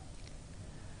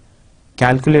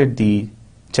calculate the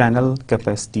channel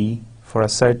capacity for a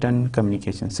certain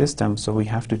communication system, so we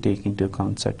have to take into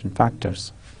account certain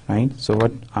factors, right? So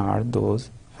what are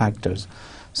those factors?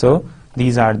 So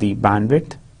these are the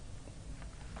bandwidth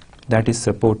that is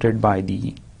supported by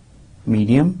the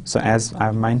medium. So as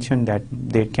I've mentioned, that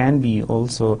there can be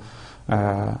also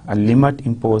a limit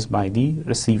imposed by the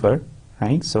receiver,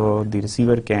 right? So the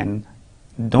receiver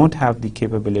don't have the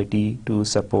capability to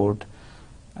support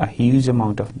a huge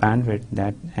amount of bandwidth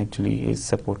that actually is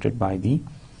supported by the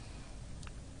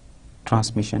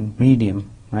transmission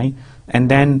medium, right? And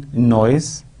then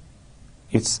noise,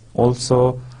 it's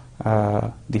also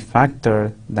the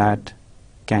factor that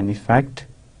can affect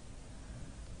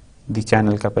the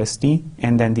channel capacity,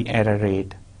 and then the error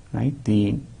rate, right?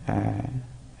 The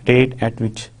rate at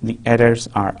which the errors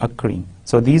are occurring.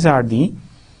 So these are the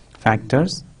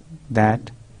factors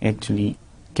that actually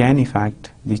can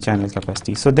affect the channel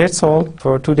capacity. So that's all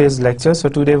for today's lecture. So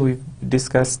today we've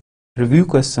discussed review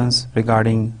questions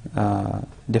regarding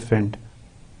different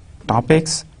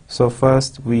topics. So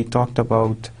first we talked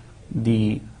about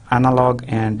the analog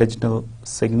and digital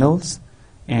signals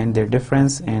and their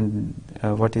difference, and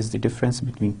what is the difference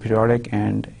between periodic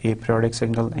and aperiodic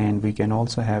signal, and we can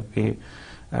also have a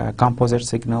composite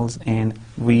signals, and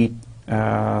we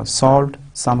solved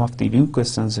some of the new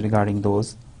questions regarding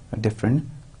those different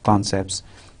concepts.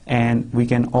 And we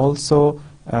can also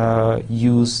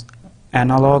use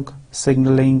analog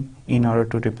signaling in order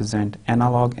to represent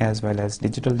analog as well as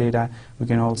digital data. We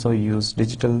can also use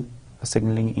digital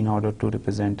signaling in order to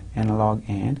represent analog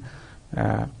and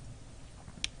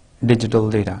digital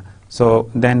data.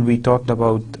 So then we talked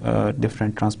about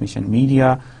different transmission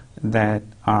media that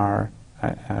are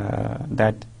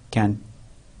that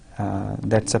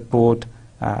support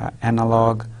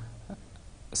analog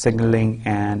signaling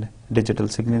and digital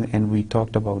signal, and we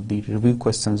talked about the review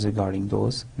questions regarding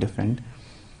those different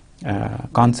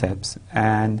concepts.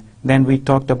 And then we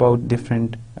talked about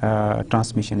different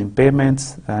transmission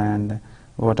impairments and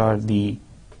what are the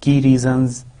key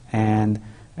reasons and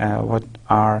what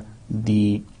are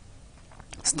the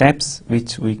steps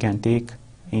which we can take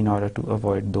in order to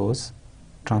avoid those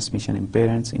transmission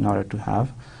impairments, in order to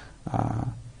have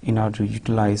in order to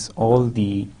utilize all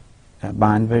the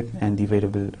bandwidth and the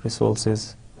variable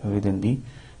resources within the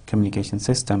communication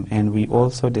system. And we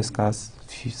also discussed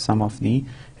some of the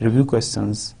review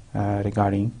questions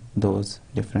regarding those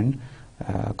different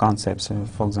concepts.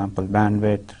 For example,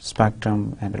 bandwidth,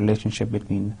 spectrum, and relationship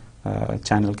between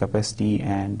channel capacity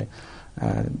and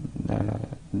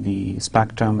the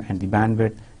spectrum and the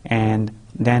bandwidth. And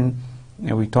then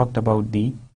we talked about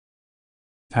the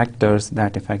factors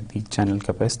that affect the channel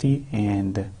capacity,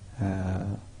 and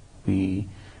we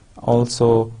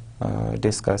also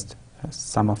discussed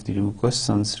some of the review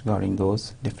questions regarding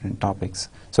those different topics.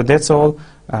 So that's all.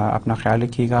 अपना ख्याल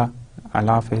रखिएगा.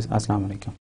 अल्लाह हाफ़िज़. अस्सलाम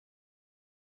वालेकुम.